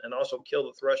agent and also kill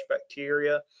the thrush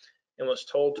bacteria, and was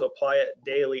told to apply it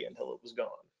daily until it was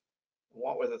gone.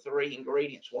 What were the 3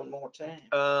 ingredients one more time?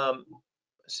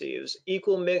 Let's see, it was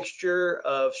equal mixture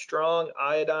of strong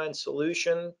iodine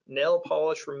solution, nail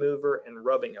polish remover, and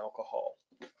rubbing alcohol.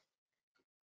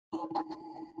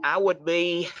 I would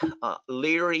be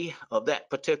leery of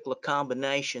that particular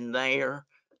combination there.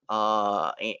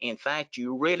 In fact,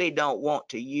 you really don't want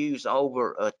to use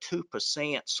over a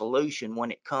 2% solution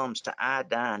when it comes to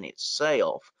iodine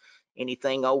itself.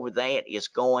 Anything over that is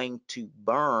going to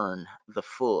burn the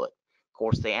foot. Of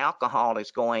course, the alcohol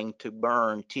is going to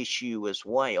burn tissue as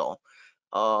well.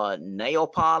 Nail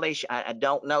polish, I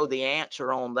don't know the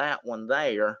answer on that one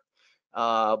there.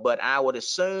 But I would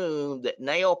assume that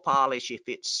nail polish, if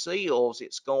it seals,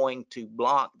 it's going to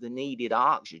block the needed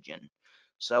oxygen.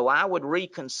 So I would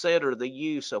reconsider the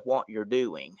use of what you're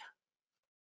doing.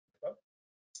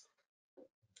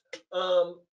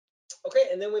 Okay,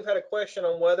 and then we've had a question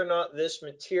on whether or not this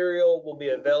material will be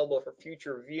available for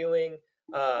future viewing.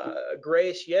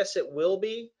 Grace, yes, it will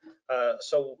be.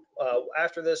 So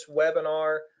after this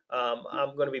webinar,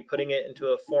 I'm going to be putting it into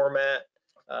a format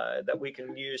that we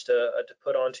can use to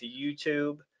put onto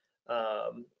YouTube.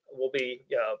 We'll be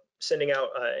sending out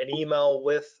an email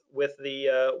with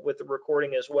the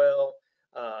recording as well,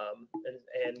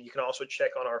 and you can also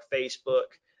check on our Facebook.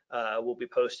 We'll be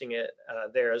posting it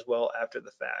there as well after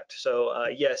the fact. So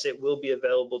yes, it will be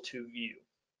available to view.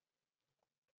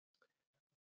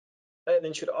 And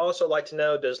then should also like to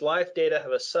know, does Life Data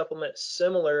have a supplement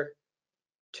similar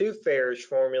to Fair's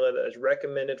formula that is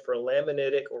recommended for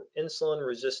laminitic or insulin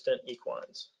resistant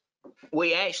equines?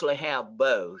 We actually have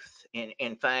both.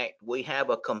 In fact, we have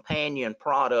a companion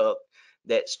product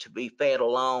that's to be fed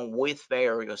along with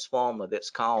Fair's formula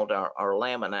that's called our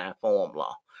Lamini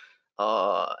formula.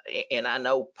 And I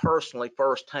know personally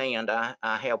firsthand, I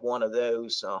have one of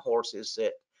those horses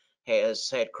that has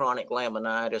had chronic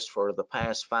laminitis for the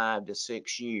past 5 to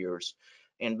 6 years.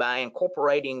 And by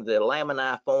incorporating the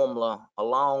Lamini formula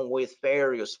along with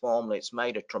Farrier's formula, it's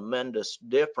made a tremendous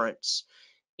difference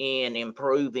in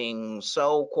improving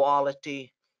sole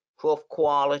quality, hoof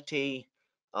quality,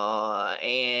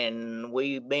 and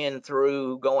we've been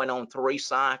through going on 3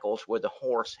 cycles where the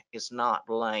horse is not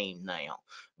lame now.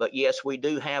 But yes, we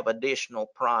do have additional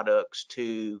products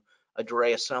to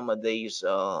address some of these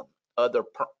other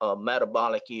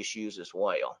metabolic issues as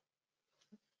well.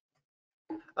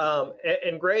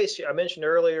 And Grace, I mentioned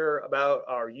earlier about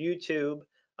our YouTube.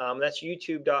 That's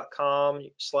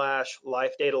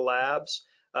youtube.com/lifedatalabs.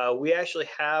 We actually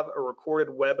have a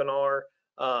recorded webinar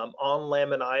on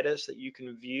laminitis that you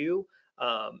can view,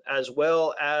 as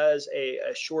well as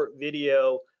a short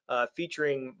video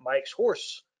featuring Mike's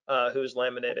horse, who's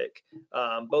laminitic.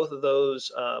 Both of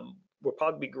those will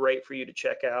probably be great for you to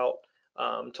check out.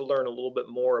 to learn a little bit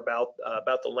more about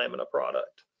the Lamina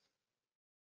product.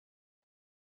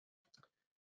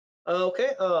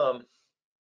 Okay.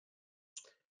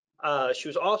 She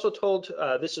was also told,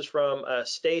 this is from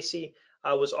Stacy,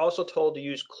 I was also told to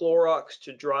use Clorox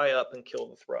to dry up and kill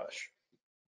the thrush.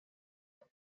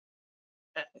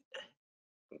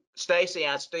 Stacy,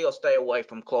 I still stay away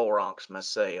from Clorox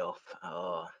myself.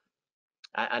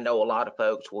 I know a lot of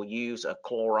folks will use a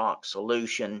Clorox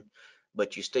solution,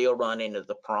 but you still run into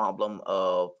the problem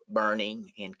of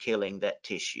burning and killing that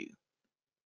tissue.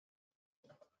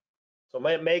 So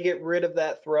may get rid of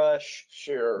that thrush,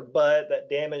 Sure, but that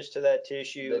damage to that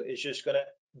tissue is just going to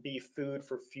be food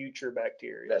for future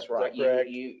bacteria. That's right. Is that correct?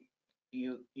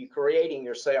 You creating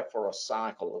yourself for a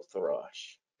cycle of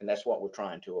thrush, and that's what we're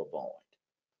trying to avoid.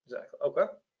 Exactly. Okay.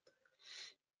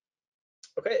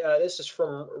 Okay, this is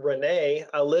from Renee.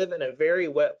 I live in a very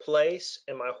wet place,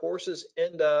 and my horses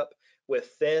end up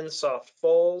with thin, soft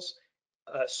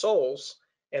soles,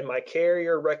 and my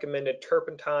carrier recommended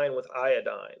turpentine with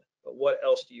iodine. But what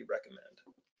else do you recommend?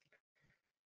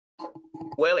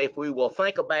 Well, if we will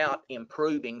think about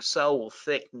improving sole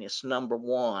thickness, number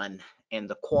one, and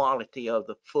the quality of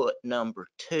the foot, number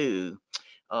two,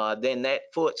 then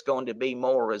that foot's going to be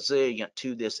more resilient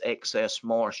to this excess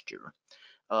moisture.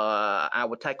 I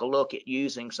would take a look at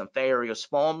using some Farrier's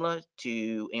formula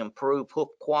to improve hoof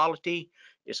quality.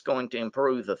 It's going to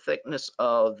improve the thickness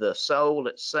of the sole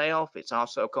itself. It's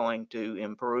also going to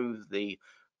improve the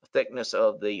thickness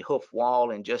of the hoof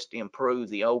wall and just improve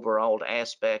the overall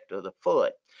aspect of the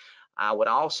foot. I would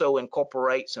also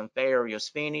incorporate some Farrier's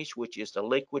finish, which is the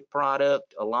liquid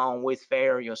product, along with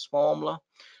Farrier's formula.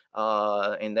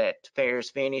 And that Farrier's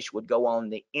finish would go on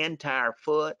the entire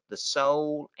foot, the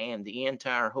sole, and the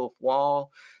entire hoof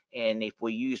wall. And if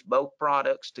we use both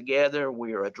products together,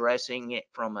 we are addressing it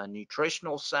from a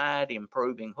nutritional side,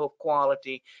 improving hoof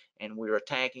quality, and we're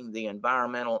attacking the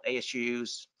environmental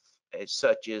issues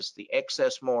such as the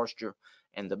excess moisture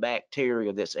and the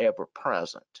bacteria that's ever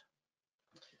present.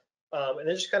 And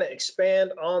then just kind of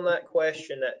expand on that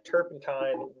question, that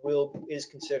turpentine is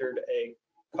considered a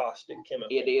caustic chemical.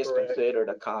 It is correct? Considered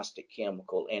a caustic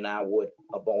chemical, and I would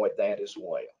avoid that as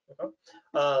well. Okay.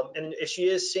 And if she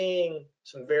is seeing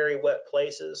some very wet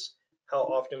places, how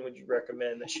often would you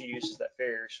recommend that she uses that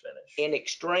Farrier's finish? In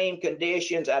extreme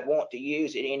conditions, I'd want to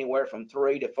use it anywhere from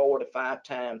 3 to 4 to 5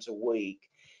 times a week.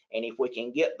 And if we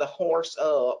can get the horse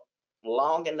up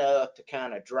long enough to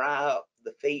kind of dry up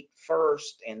the feet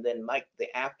first and then make the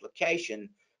application,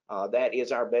 that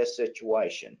is our best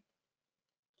situation.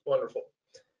 Wonderful.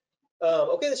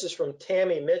 Okay, this is from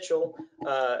Tammy Mitchell.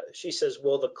 She says,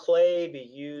 will the clay be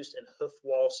used in hoof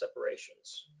wall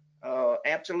separations?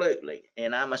 Absolutely.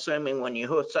 And I'm assuming when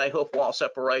you say hoof wall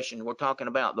separation, we're talking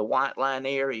about the white line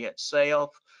area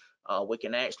itself. We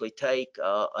can actually take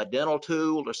a dental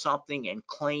tool or something and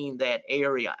clean that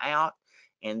area out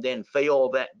and then fill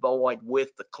that void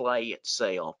with the clay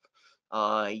itself.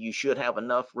 You should have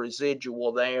enough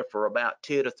residual there for about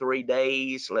 2 to 3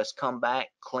 days. Let's come back,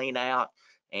 clean out,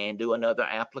 and do another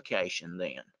application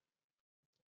then.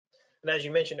 And as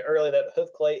you mentioned earlier, that hoof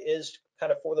clay is kind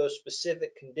of for those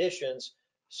specific conditions.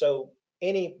 So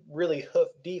any really hoof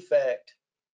defect,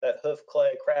 that hoof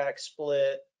clay crack,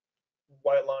 split,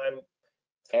 white line,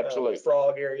 Absolutely.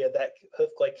 Frog area, that hoof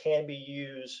clay can be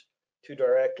used to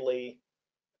directly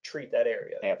treat that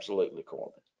area. Absolutely,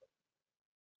 Corbin.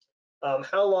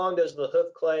 How long does the hoof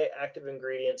clay active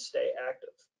ingredient stay active?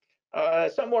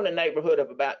 Somewhere in the neighborhood of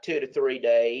about 2 to 3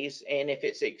 days, and if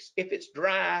it's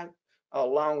dry,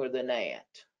 longer than that.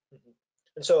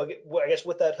 And so I guess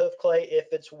with that hoof clay,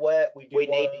 if it's wet, we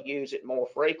need to use it more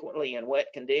frequently in wet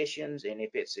conditions, and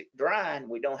if it's dry and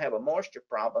we don't have a moisture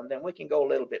problem, then we can go a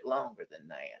little bit longer than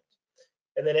that.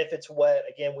 And then if it's wet,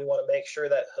 again, we want to make sure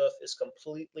that hoof is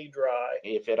completely dry.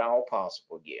 If at all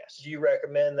possible, yes. Do you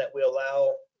recommend that we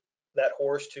allow that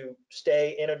horse to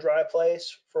stay in a dry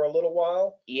place for a little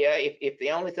while? Yeah, if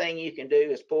the only thing you can do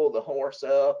is pull the horse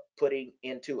up, put him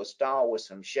into a stall with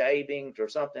some shavings or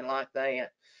something like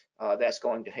that, that's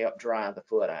going to help dry the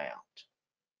foot out.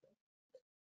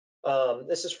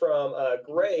 This is from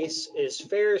Grace. Is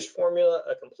Farrier's formula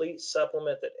a complete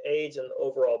supplement that aids in the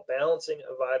overall balancing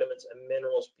of vitamins and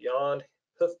minerals beyond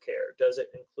hoof care? Does it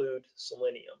include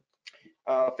selenium?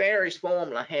 Farrier's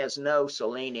formula has no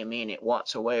selenium in it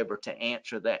whatsoever to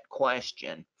answer that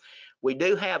question. We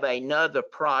do have another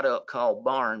product called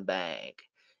Barn Bag,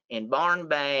 and Barn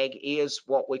Bag is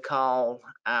what we call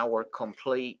our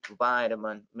complete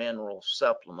vitamin mineral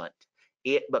supplement.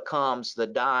 It becomes the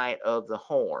diet of the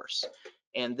horse.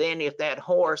 And then if that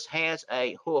horse has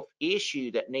a hoof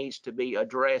issue that needs to be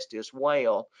addressed as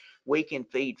well, we can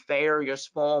feed Farrier's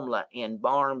formula and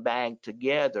barn bag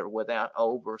together without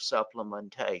over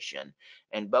supplementation.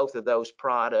 And both of those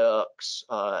products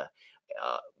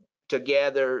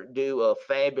together do a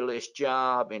fabulous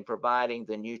job in providing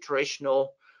the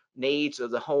nutritional needs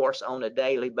of the horse on a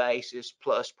daily basis,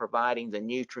 plus providing the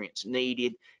nutrients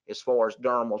needed as far as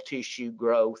dermal tissue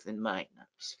growth and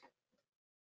maintenance.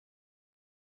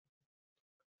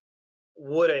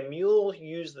 Would a mule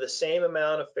use the same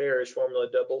amount of Farrier's formula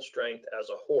double strength as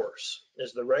a horse?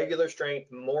 Is the regular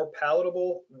strength more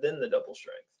palatable than the double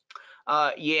strength?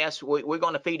 Yes, we're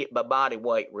going to feed it by body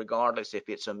weight, regardless if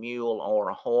it's a mule or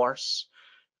a horse.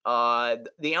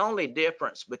 The only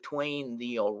difference between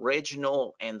the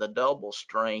original and the double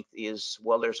strength is,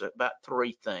 well, there's about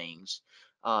three things.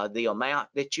 The amount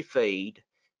that you feed.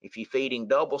 If you're feeding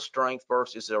double strength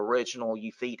versus the original,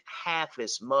 you feed half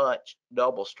as much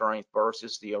double strength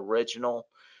versus the original.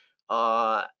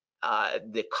 The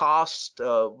cost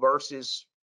versus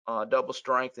double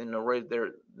strength, and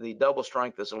the double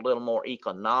strength is a little more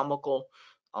economical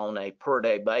on a per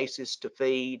day basis to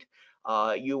feed.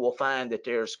 You will find that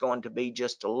there's going to be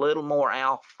just a little more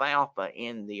alfalfa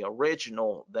in the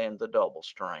original than the double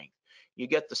strength. You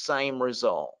get the same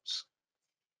results.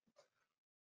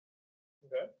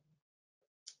 Okay.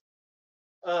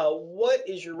 What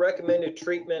is your recommended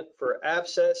treatment for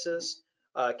abscesses?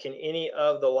 Can any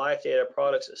of the Life Data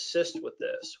products assist with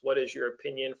this? What is your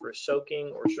opinion for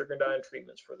soaking or sugar dye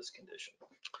treatments for this condition?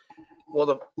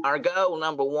 Well, our goal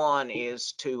number one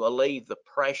is to alleviate the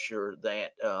pressure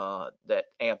that that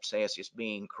abscess is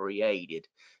being created,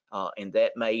 and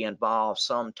that may involve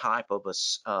some type of a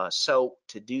soak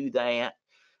to do that.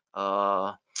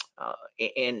 And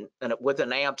with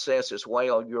an abscess as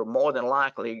well, you're more than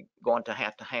likely going to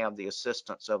have the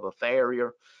assistance of a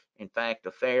farrier. In fact,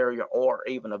 a farrier or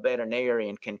even a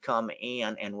veterinarian can come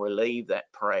in and relieve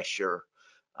that pressure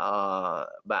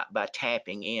by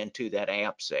tapping into that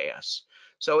abscess.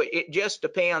 So it just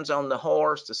depends on the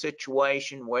horse, the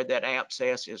situation, where that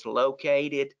abscess is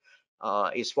located.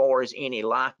 As far as any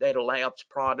Life Data Labs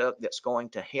product that's going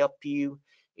to help you,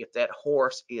 if that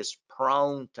horse is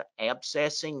prone to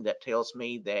abscessing, that tells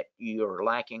me that you're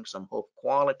lacking some hoof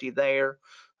quality there.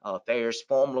 Farrier's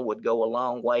formula would go a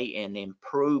long way in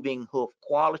improving hoof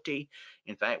quality.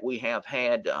 In fact, we have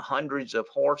had hundreds of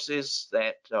horses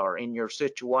that are in your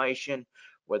situation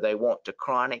where they want to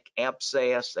chronic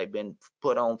abscess. They've been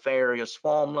put on Farrier's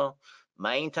formula,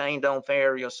 maintained on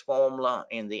Farrier's formula,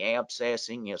 and the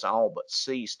abscessing is all but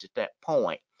ceased at that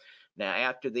point. Now,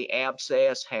 after the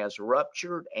abscess has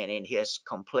ruptured and it has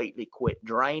completely quit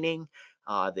draining,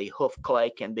 the hoof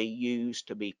clay can be used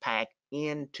to be packed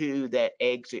into that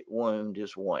exit wound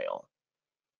as well.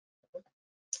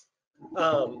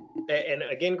 And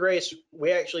again, Grace,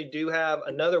 we actually do have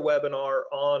another webinar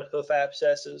on hoof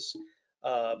abscesses,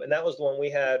 and that was the one we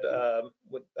had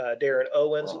with Darren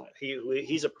Owens. Right.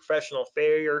 He's a professional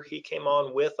farrier. He came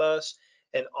on with us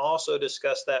and also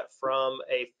discussed that from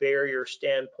a farrier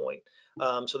standpoint.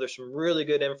 So there's some really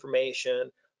good information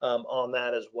on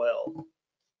that as well.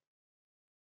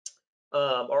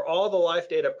 Are all the Life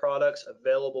Data products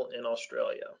available in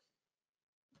Australia?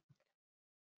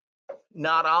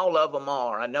 Not all of them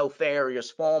are. I know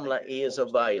Farrier's formula is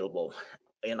available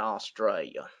in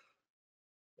Australia.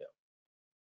 Yeah.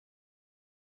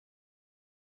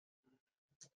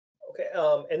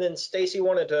 Okay, and then Stacy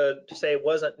wanted to say it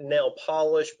wasn't nail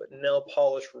polish, but nail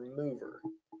polish remover.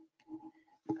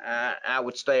 I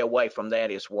would stay away from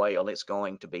that as well. It's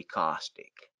going to be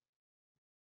caustic.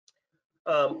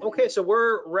 Okay, so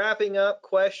we're wrapping up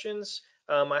questions.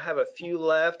 I have a few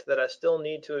left that I still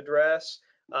need to address.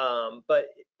 But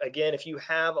again, if you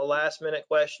have a last minute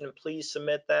question, please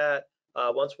submit that.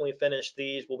 Once we finish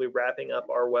these, we'll be wrapping up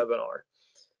our webinar.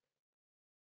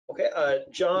 Okay,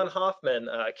 John Hoffman,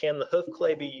 can the hoof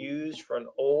clay be used for an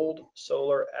old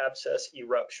solar abscess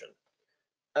eruption?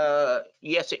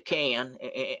 Yes, it can.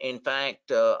 In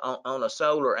fact, on a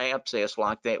solar abscess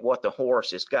like that, what the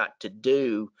horse has got to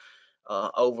do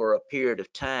over a period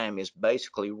of time is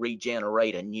basically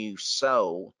regenerate a new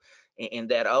sole, and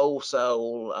that old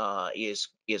sole is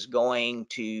going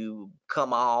to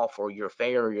come off, or your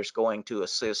farrier is going to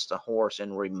assist the horse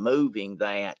in removing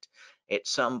that at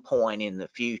some point in the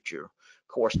future. Of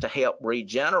course, to help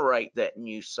regenerate that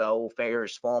new sole,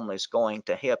 Farrier's formula is going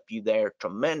to help you there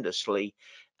tremendously.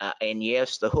 And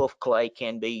yes, the hoof clay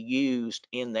can be used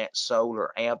in that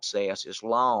solar abscess as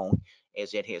long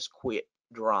as it has quit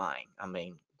draining.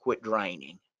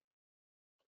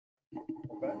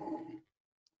 Okay.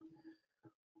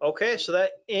 Okay, so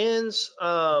that ends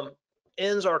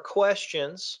our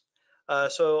questions.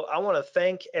 So I want to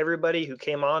thank everybody who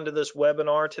came on to this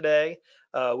webinar today.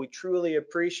 We truly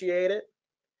appreciate it.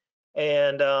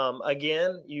 And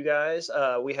again, you guys,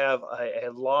 we have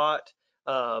a lot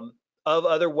of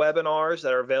other webinars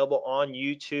that are available on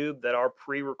YouTube that are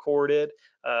pre-recorded.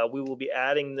 We will be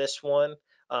adding this one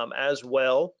as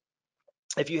well.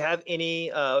 If you have any,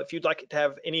 if you'd like to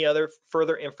have any other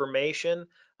further information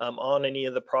on any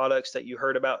of the products that you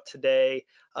heard about today,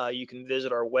 you can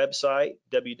visit our website,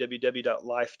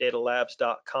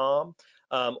 www.lifedatalabs.com,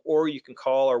 or you can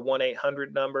call our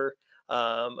 1-800 number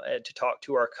to talk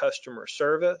to our customer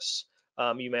service.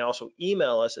 You may also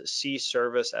email us at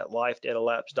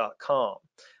cservice@lifedatalabs.com.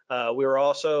 We're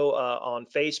also on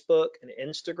Facebook and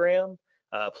Instagram.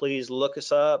 Please look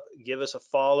us up, give us a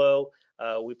follow.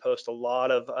 We post a lot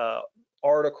of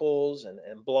articles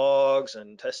and blogs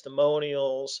and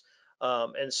testimonials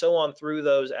and so on through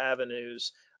those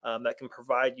avenues that can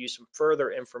provide you some further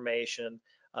information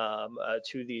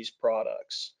to these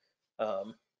products.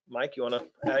 Mike, you want to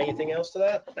add anything else to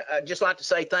that? I'd just like to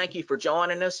say thank you for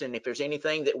joining us, and if there's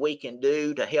anything that we can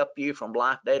do to help you from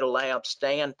Life Data Labs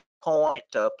standpoint,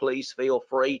 please feel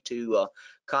free to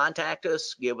contact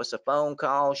us, give us a phone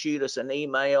call, shoot us an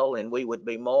email, and we would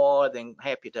be more than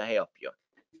happy to help you.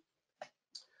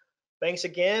 Thanks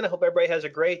again. I hope everybody has a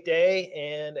great day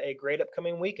and a great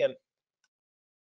upcoming weekend.